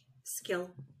 Skill.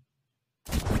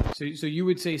 So you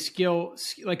would say skill,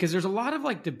 like, because there's a lot of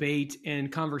like debate and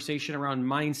conversation around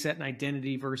mindset and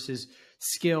identity versus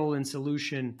skill and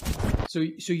solution. So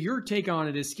your take on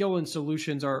it is skill and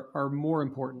solutions are more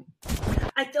important.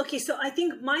 So I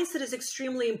think mindset is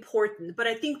extremely important, but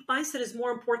I think mindset is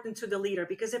more important to the leader,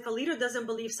 because if a leader doesn't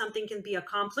believe something can be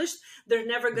accomplished, they're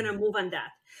never going to move on that.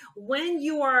 When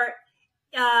you are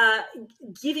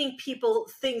giving people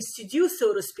things to do,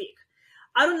 so to speak,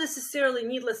 I don't necessarily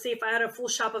need, let's say if I had a full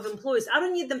shop of employees, I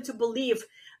don't need them to believe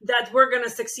that we're going to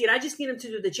succeed. I just need them to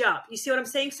do the job. You see what I'm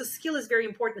saying? So skill is very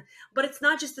important, but it's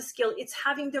not just the skill. It's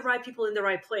having the right people in the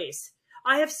right place.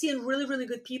 I have seen really, really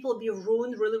good people be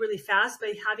ruined really, really fast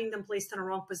by having them placed in the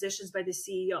wrong positions by the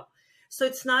CEO. So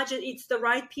it's not just, it's the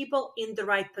right people in the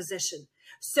right position.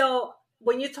 So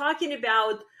when you're talking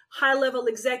about high-level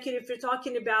executive, you're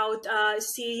talking about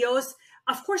CEOs,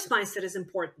 of course, mindset is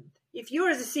important. If you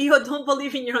as a CEO don't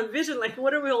believe in your own vision, like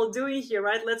what are we all doing here,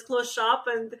 right? Let's close shop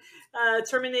and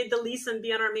terminate the lease and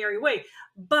be on our merry way.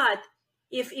 But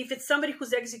if it's somebody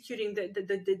who's executing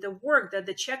the work,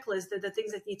 the checklist, the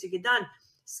things that need to get done,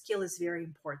 skill is very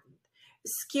important.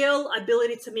 Skill,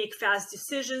 ability to make fast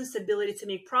decisions, ability to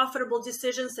make profitable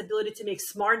decisions, ability to make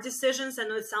smart decisions. I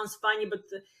know it sounds funny, but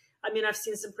I've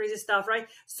seen some crazy stuff, right?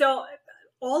 So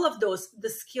all of those, the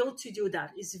skill to do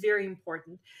that is very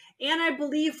important. And I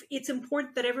believe it's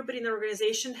important that everybody in the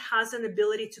organization has an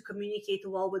ability to communicate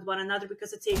well with one another,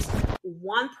 because it takes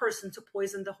one person to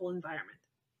poison the whole environment.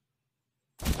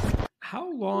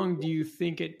 How long do you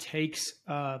think it takes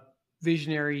a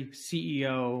visionary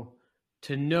CEO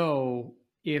to know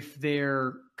if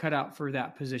they're cut out for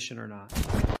that position or not?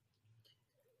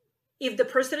 If the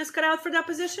person is cut out for that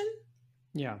position?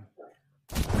 Yeah.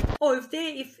 Oh,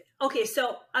 okay,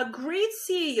 so a great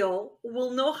CEO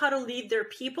will know how to lead their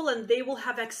people, and they will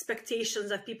have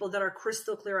expectations of people that are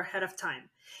crystal clear ahead of time.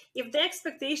 If the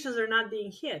expectations are not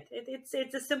being hit, it's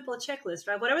a simple checklist,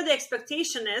 right? Whatever the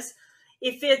expectation is,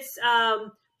 if it's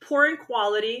poor in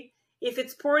quality, if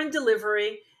it's poor in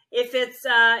delivery, if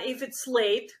it's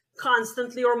late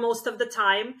constantly or most of the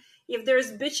time, if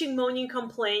there's bitching, moaning,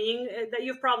 complaining, that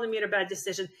you've probably made a bad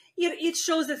decision. It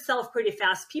shows itself pretty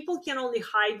fast. People can only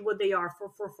hide what they are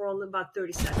for about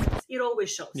 30 seconds. It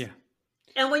always shows. Yeah.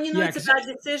 And when you know it's a bad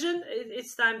decision,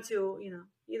 it's time to,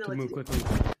 to move quickly.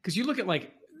 Because you look at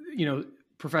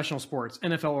professional sports,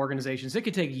 NFL organizations, it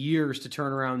could take years to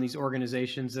turn around these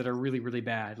organizations that are really, really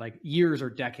bad, like years or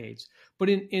decades. But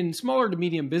in smaller to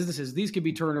medium businesses, these could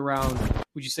be turned around,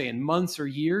 would you say, in months or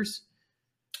years?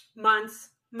 Months.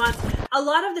 A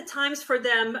lot of the times for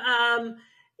them,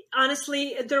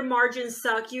 honestly, their margins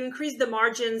suck. You increase the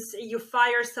margins, you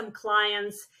fire some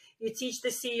clients, you teach the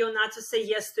CEO not to say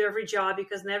yes to every job,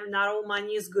 because not all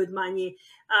money is good money.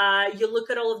 You look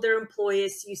at all of their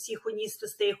employees, you see who needs to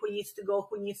stay, who needs to go,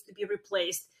 who needs to be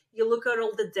replaced. You look at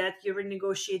all the debt, you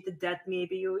renegotiate the debt,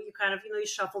 maybe you kind of, you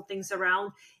shuffle things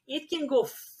around. It can go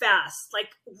fast, like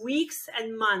weeks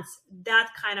and months,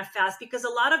 that kind of fast, because a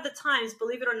lot of the times,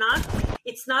 believe it or not,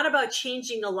 it's not about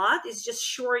changing a lot. It's just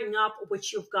shoring up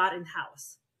what you've got in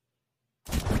house.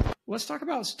 Let's talk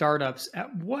about startups.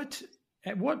 At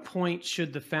what point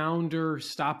should the founder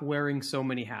stop wearing so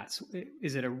many hats?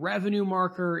 Is it a revenue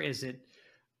marker? Is it,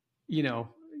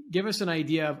 give us an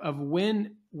idea of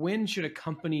when should a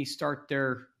company start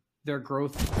their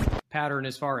growth pattern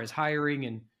as far as hiring?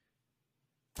 And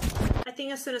I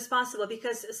think as soon as possible,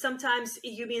 because sometimes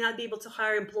you may not be able to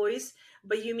hire employees,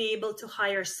 but you may be able to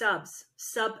hire sub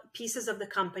pieces of the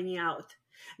company out.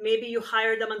 Maybe you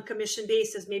hire them on commission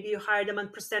basis. Maybe you hire them on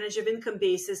percentage of income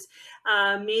basis.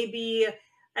 Maybe,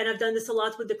 and I've done this a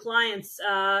lot with the clients,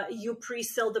 you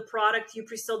pre-sell the product, you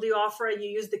pre-sell the offer, and you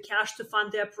use the cash to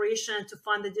fund the operation and to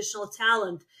fund additional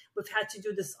talent. We've had to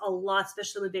do this a lot,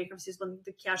 especially with bankruptcies when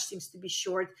the cash seems to be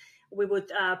short. We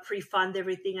would pre-fund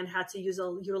everything and had to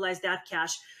utilize that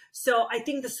cash. So I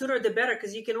think the sooner the better,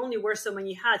 because you can only wear so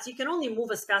many hats. You can only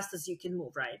move as fast as you can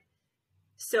move, right?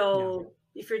 So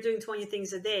if you're doing 20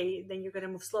 things a day, then you're going to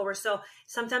move slower. So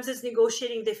sometimes it's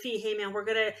negotiating the fee. Hey man,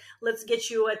 let's get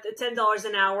you at $10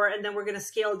 an hour, and then we're going to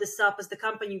scale this up as the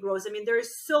company grows. There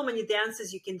is so many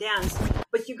dances you can dance,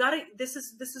 but this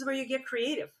is where you get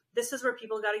creative. This is where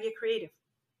people got to get creative.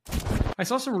 I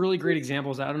saw some really great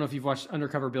examples. I don't know if you've watched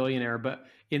Undercover Billionaire, but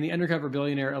in the Undercover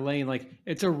Billionaire, Elaine,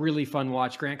 it's a really fun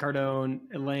watch. Grant Cardone,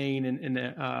 Elaine,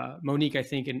 and Monique, I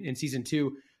think, in season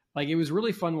 2. It was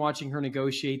really fun watching her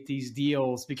negotiate these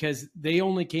deals, because they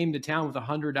only came to town with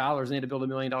 $100 and they had to build $1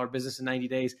 million business in 90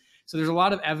 days. So there's a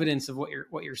lot of evidence of what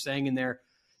you're saying in there.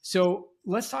 So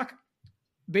let's talk.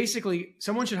 Basically,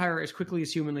 someone should hire as quickly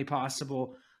as humanly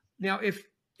possible. Now,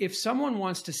 if someone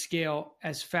wants to scale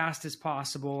as fast as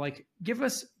possible, give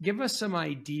us some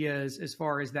ideas as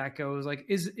far as that goes.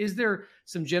 Is there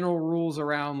some general rules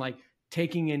around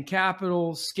taking in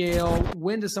capital, scale?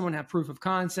 When does someone have proof of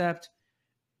concept?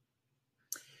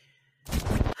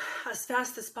 as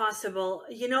fast as possible.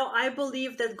 I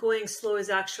believe that going slow is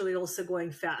actually also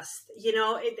going fast.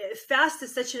 Fast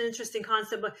is such an interesting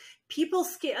concept, but people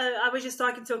scale. I was just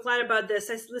talking to a client about this.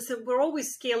 I said, listen, we're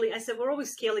always scaling. I said, we're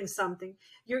always scaling something.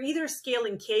 You're either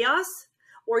scaling chaos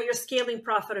or you're scaling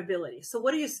profitability. So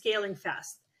what are you scaling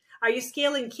fast? Are you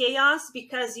scaling chaos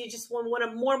because you just want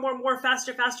more,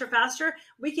 faster, faster, faster?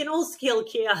 We can all scale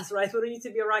chaos, right? We don't need to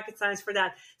be a rocket science for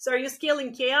that. So are you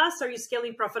scaling chaos or are you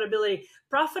scaling profitability?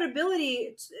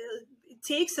 Profitability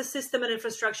takes a system and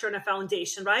infrastructure and a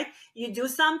foundation, right? You do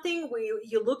something,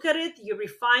 you look at it, you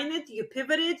refine it, you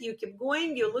pivot it, you keep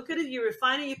going, you look at it, you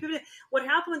refine it, you pivot it. What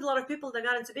happened with a lot of people that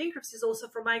got into bankruptcy is also,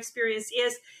 from my experience,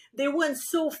 is they went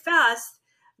so fast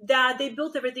that they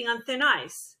built everything on thin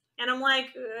ice. And I'm like,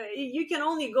 you can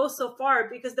only go so far,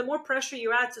 because the more pressure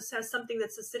you add to something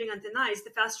that's sitting on thin ice,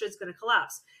 the faster it's going to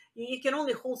collapse. You can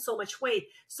only hold so much weight.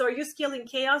 So are you scaling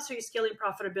chaos or are you scaling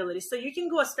profitability? So you can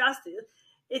go as fast.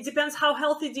 It depends how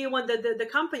healthy do you want the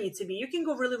company to be. You can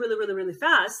go really, really, really, really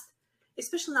fast,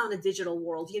 especially now in the digital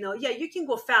world. Yeah, you can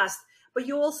go fast, but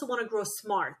you also want to grow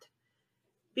smart.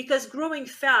 Because growing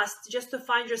fast just to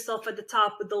find yourself at the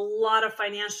top with a lot of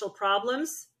financial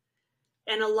problems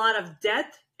and a lot of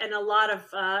debt and a lot of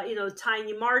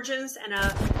tiny margins and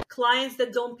clients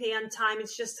that don't pay on time.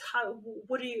 It's just how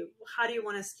do you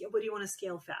want to scale? What do you want to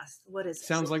scale fast? What is it?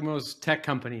 Sounds like most tech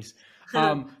companies.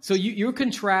 So you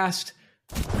contrast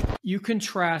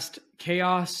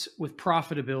chaos with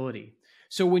profitability.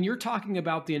 So when you're talking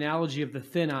about the analogy of the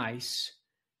thin ice,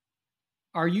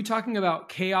 are you talking about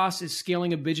chaos is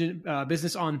scaling a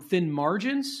business on thin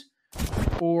margins,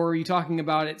 or are you talking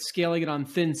about it scaling it on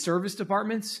thin service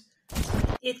departments?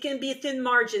 It can be thin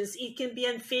margins. It can be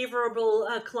unfavorable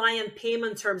client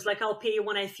payment terms. Like, I'll pay you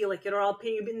when I feel like it, or I'll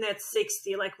pay you in net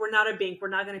 60. Like, we're not a bank. We're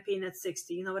not going to pay net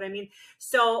 60. You know what I mean?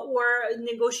 So, or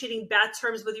negotiating bad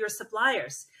terms with your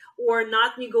suppliers, or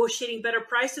not negotiating better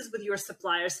prices with your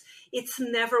suppliers. It's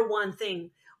never one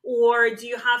thing. Or do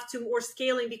you have to, or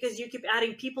scaling because you keep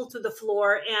adding people to the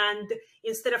floor, and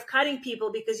instead of cutting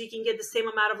people because you can get the same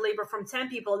amount of labor from 10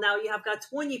 people, now you have got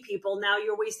 20 people. Now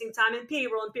you're wasting time in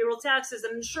payroll and payroll taxes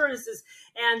and insurances,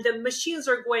 and the machines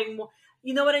are going more.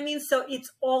 You know what I mean? So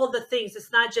it's all the things.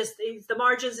 It's not just it's the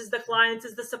margins, it's the clients,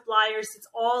 it's the suppliers. It's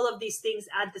all of these things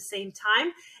at the same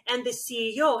time. And the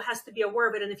CEO has to be aware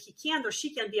of it. And if he can't or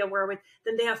she can't be aware of it,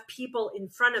 then they have people in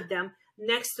front of them,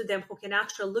 next to them, who can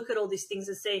actually look at all these things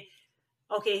and say,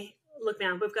 okay, look,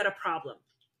 man, we've got a problem.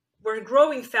 We're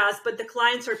growing fast, but the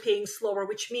clients are paying slower,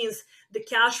 which means the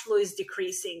cash flow is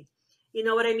decreasing. You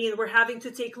know what I mean? We're having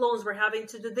to take loans. We're having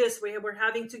to do this. We're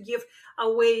having to give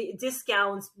away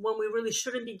discounts when we really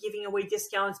shouldn't be giving away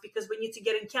discounts, because we need to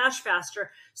get in cash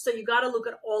faster. So you got to look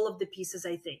at all of the pieces,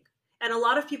 I think. And a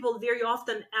lot of people very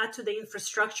often add to the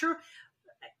infrastructure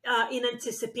in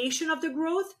anticipation of the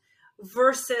growth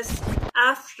versus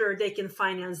after they can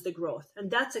finance the growth.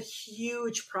 And that's a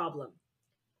huge problem.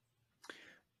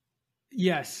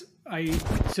 Yes.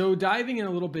 So diving in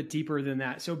a little bit deeper than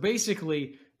that. So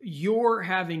basically, you're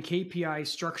having KPIs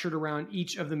structured around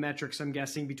each of the metrics, I'm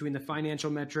guessing, between the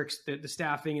financial metrics, the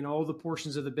staffing, and all the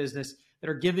portions of the business that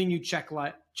are giving you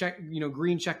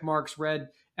green check marks, red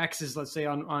X's, let's say,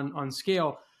 on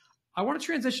scale. I want to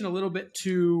transition a little bit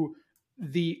to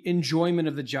the enjoyment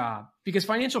of the job, because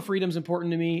financial freedom is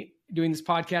important to me doing this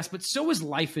podcast, but so is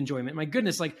life enjoyment. My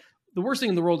goodness, like, the worst thing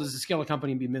in the world is to scale a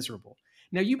company and be miserable.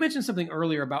 Now, you mentioned something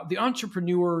earlier about the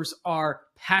entrepreneurs are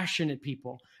passionate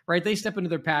people, right? They step into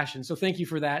their passion. So thank you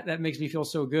for that. That makes me feel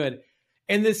so good.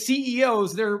 And the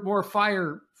CEOs, they're more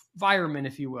firemen,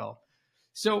 if you will.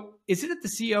 So is it that the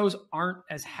CEOs aren't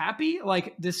as happy?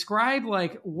 Like, describe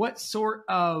like what sort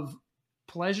of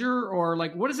pleasure, or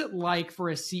like, what is it like for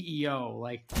a CEO?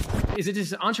 Like, is it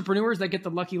just entrepreneurs that get the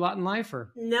lucky lot in life,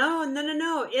 or? No.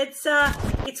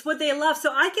 It's what they love.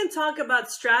 So I can talk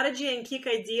about strategy and kick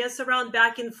ideas around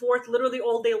back and forth literally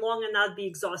all day long and not be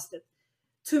exhausted.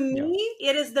 To me,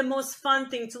 It is the most fun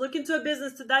thing to look into a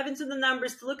business, to dive into the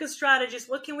numbers, to look at strategies.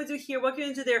 What can we do here? What can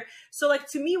we do there? So like,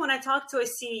 to me, when I talk to a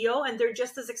CEO and they're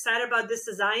just as excited about this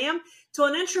as I am, to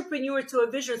an entrepreneur, to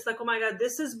a vision, it's like, oh my God,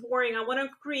 this is boring. I want to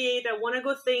create. I want to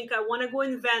go think. I want to go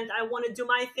invent. I want to do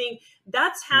my thing.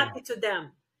 That's happy to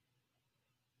them.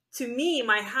 To me,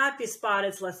 my happy spot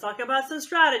is, let's talk about some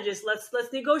strategies. Let's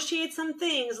negotiate some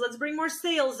things. Let's bring more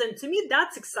sales in. To me,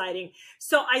 that's exciting.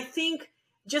 So I think,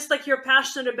 just like you're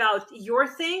passionate about your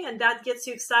thing and that gets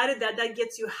you excited, that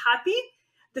gets you happy,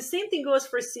 the same thing goes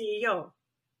for CEO.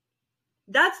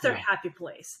 That's their Yeah. happy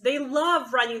place. They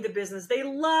love running the business. They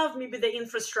love maybe the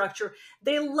infrastructure.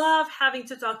 They love having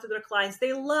to talk to their clients.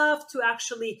 They love to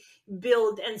actually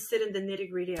build and sit in the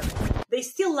nitty-gritty of it. They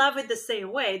still love it the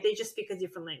same way. They just speak a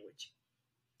different language.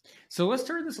 So let's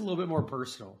turn this a little bit more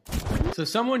personal. So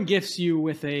someone gifts you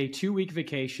with a 2-week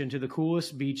vacation to the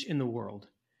coolest beach in the world.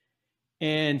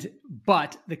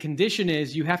 But the condition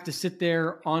is you have to sit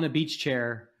there on a beach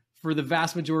chair for the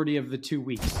vast majority of the 2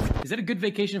 weeks. Is that a good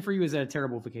vacation for you? Is that a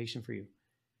terrible vacation for you?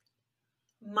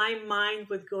 My mind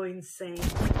would go insane.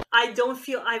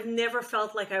 I've never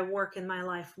felt like I work in my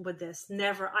life with this.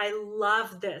 Never. I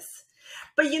love this.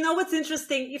 But you know what's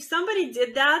interesting? If somebody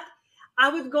did that, I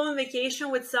would go on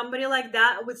vacation with somebody like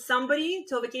that,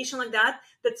 to a vacation like that,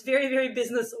 that's very, very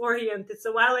business oriented.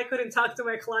 So while I couldn't talk to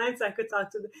my clients, I could talk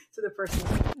to the person.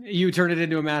 You turn it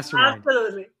into a mastermind.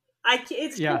 Absolutely.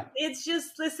 It's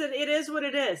just, listen, it is what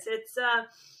it is. It's,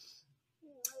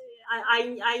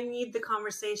 I need the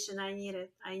conversation. I need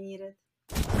it.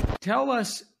 Tell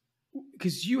us,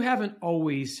 because you haven't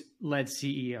always led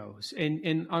CEOs,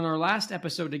 and on our last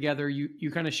episode together,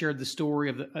 you kind of shared the story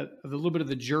of a little bit of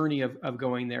the journey of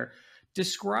going there.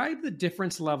 Describe the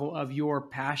difference level of your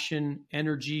passion,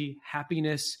 energy,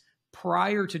 happiness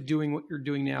prior to doing what you're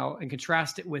doing now, and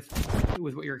contrast it with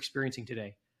what you're experiencing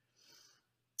today.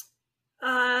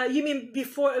 You mean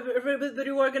before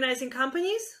reorganizing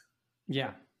companies?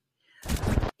 Yeah.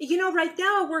 Right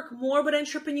now I work more with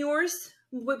entrepreneurs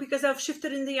because I've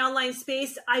shifted in the online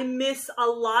space. I miss a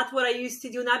lot what I used to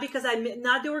do, not because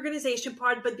not the organization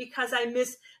part, but because I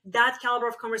miss that caliber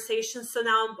of conversation. So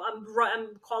now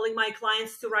I'm calling my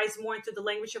clients to rise more into the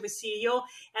language of a CEO,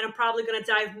 and I'm probably going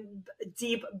to dive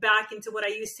deep back into what I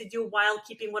used to do while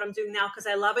keeping what I'm doing now because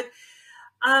I love it.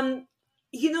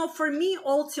 For me,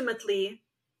 ultimately,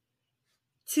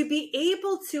 to be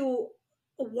able to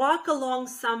walk along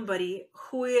somebody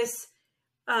who is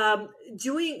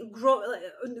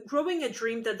growing a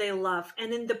dream that they love,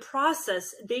 and in the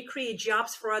process they create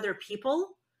jobs for other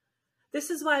people. This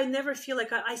is why I never feel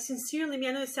like I sincerely,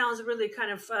 I know it sounds really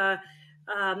kind of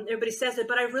everybody says it,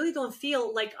 but I really don't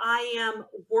feel like I am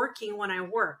working when I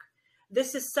work.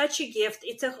 This is such a gift.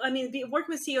 Working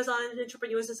with CEOs and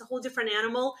entrepreneurs is a whole different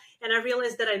animal. And I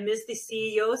realized that I miss the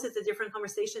CEOs. It's a different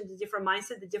conversation, a different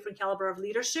mindset, a different caliber of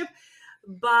leadership.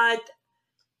 But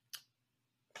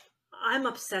I'm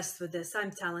obsessed with this.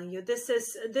 I'm telling you, this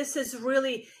is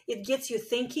really, it gets you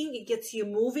thinking, it gets you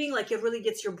moving, like it really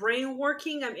gets your brain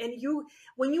working. And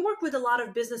when you work with a lot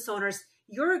of business owners,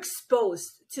 you're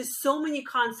exposed to so many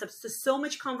concepts, to so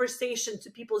much conversation,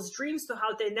 to people's dreams, to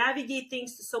how they navigate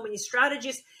things, to so many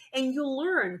strategies, and you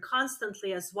learn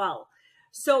constantly as well.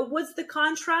 So what's the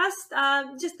contrast?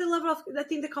 Just the level of, I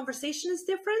think the conversation is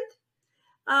different,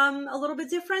 a little bit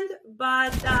different,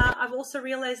 but I've also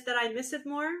realized that I miss it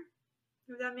more,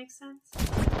 if that makes sense.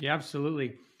 Yeah,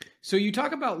 absolutely. So you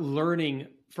talk about learning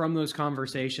from those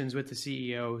conversations with the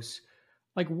CEOs.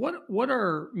 Like what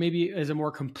are maybe as a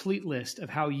more complete list of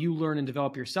how you learn and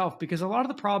develop yourself? Because a lot of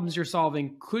the problems you're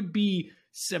solving could be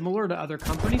similar to other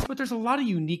companies, but there's a lot of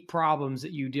unique problems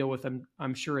that you deal with,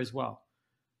 I'm sure, as well.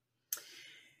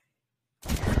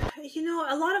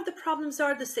 A lot of the problems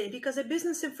are the same because a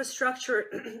business infrastructure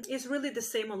is really the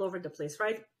same all over the place,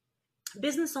 right?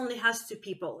 Business only has two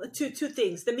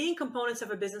things. The main components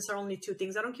of a business are only two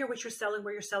things. I don't care what you're selling,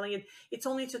 where you're selling it. It's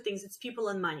only two things. It's people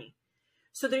and money.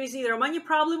 So there is either a money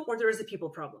problem or there is a people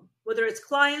problem. Whether it's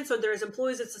clients or there's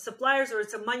employees, it's the suppliers, or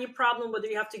it's a money problem, whether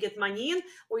you have to get money in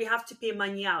or you have to pay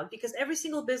money out. Because every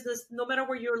single business, no matter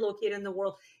where you're located in the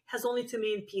world, has only two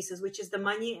main pieces, which is the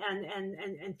money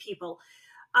and people.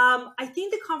 I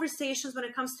think the conversations when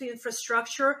it comes to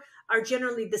infrastructure are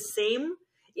generally the same.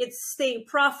 It's staying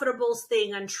profitable,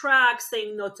 staying on track,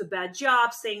 saying no to bad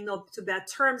jobs, saying no to bad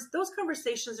terms. Those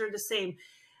conversations are the same.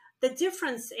 The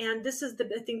difference, and this is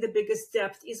I think the biggest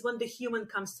depth, is when the human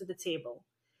comes to the table.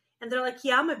 And they're like,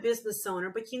 yeah, I'm a business owner,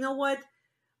 but you know what?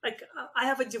 Like, I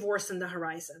have a divorce on the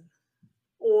horizon.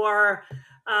 Or,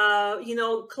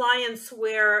 clients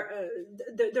where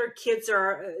their kids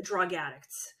are drug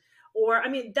addicts. Or,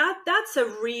 that's a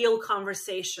real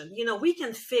conversation. We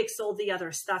can fix all the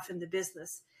other stuff in the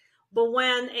business. But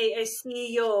when a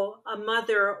CEO, a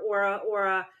mother, or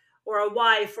a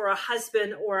wife, or a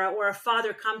husband, or a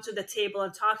father come to the table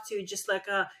and talk to you just like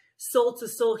a soul to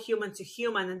soul, human to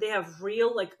human, and they have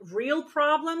real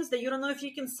problems that you don't know if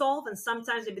you can solve, and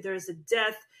sometimes maybe there is a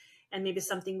death and maybe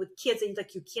something with kids and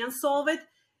like you can't solve it.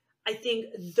 I think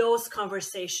those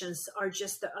conversations are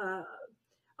just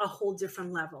a whole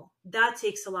different level. That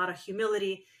takes a lot of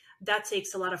humility. That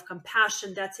takes a lot of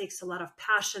compassion. That takes a lot of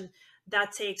passion.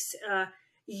 That takes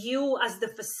You as the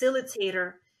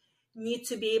facilitator need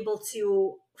to be able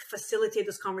to facilitate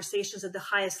those conversations at the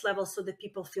highest level so that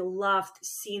people feel loved,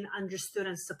 seen, understood,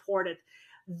 and supported.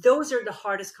 Those are the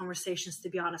hardest conversations, to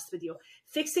be honest with you.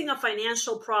 Fixing a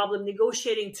financial problem,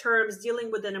 negotiating terms,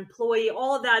 dealing with an employee,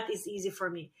 all of that is easy for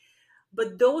me.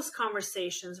 But those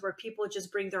conversations where people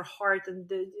just bring their heart and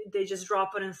they just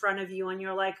drop it in front of you and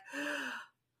you're like,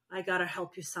 I got to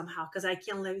help you somehow because I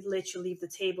can't let you leave the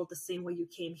table the same way you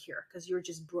came here because you're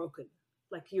just broken.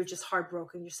 Like you're just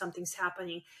heartbroken, something's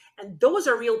happening. And those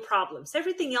are real problems.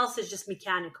 Everything else is just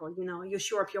mechanical. You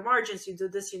shore up your margins, you do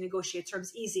this, you negotiate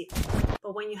terms, easy.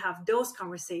 But when you have those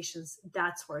conversations,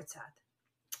 that's where it's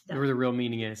at. Where the real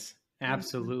meaning is.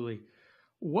 Absolutely. Mm-hmm.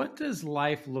 What does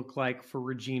life look like for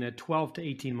Regina 12 to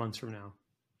 18 months from now?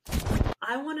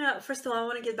 First of all, I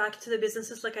want to get back to the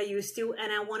businesses like I used to.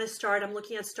 And I'm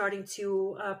looking at starting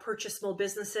to purchase small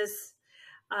businesses,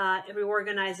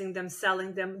 reorganizing them,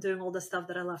 selling them, doing all the stuff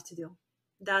that I love to do.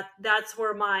 That's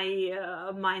where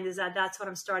my mind is at. That's what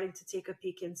I'm starting to take a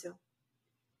peek into.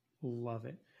 Love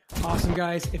it. Awesome,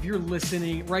 guys. If you're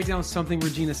listening, write down something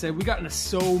Regina said. We got into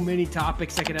so many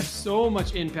topics that could have so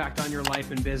much impact on your life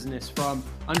and business, from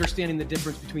understanding the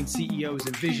difference between CEOs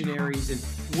and visionaries and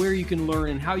where you can learn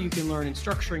and how you can learn and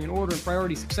structuring and order and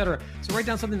priorities, etc. So write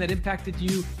down something that impacted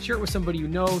you, share it with somebody you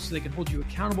know so they can hold you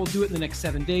accountable. Do it in the next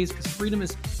 7 days because freedom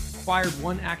is acquired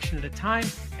one action at a time.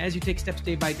 As you take steps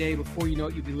day by day, before you know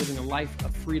it, you'll be living a life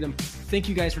of freedom. Thank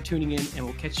you guys for tuning in, and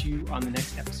we'll catch you on the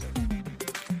next episode.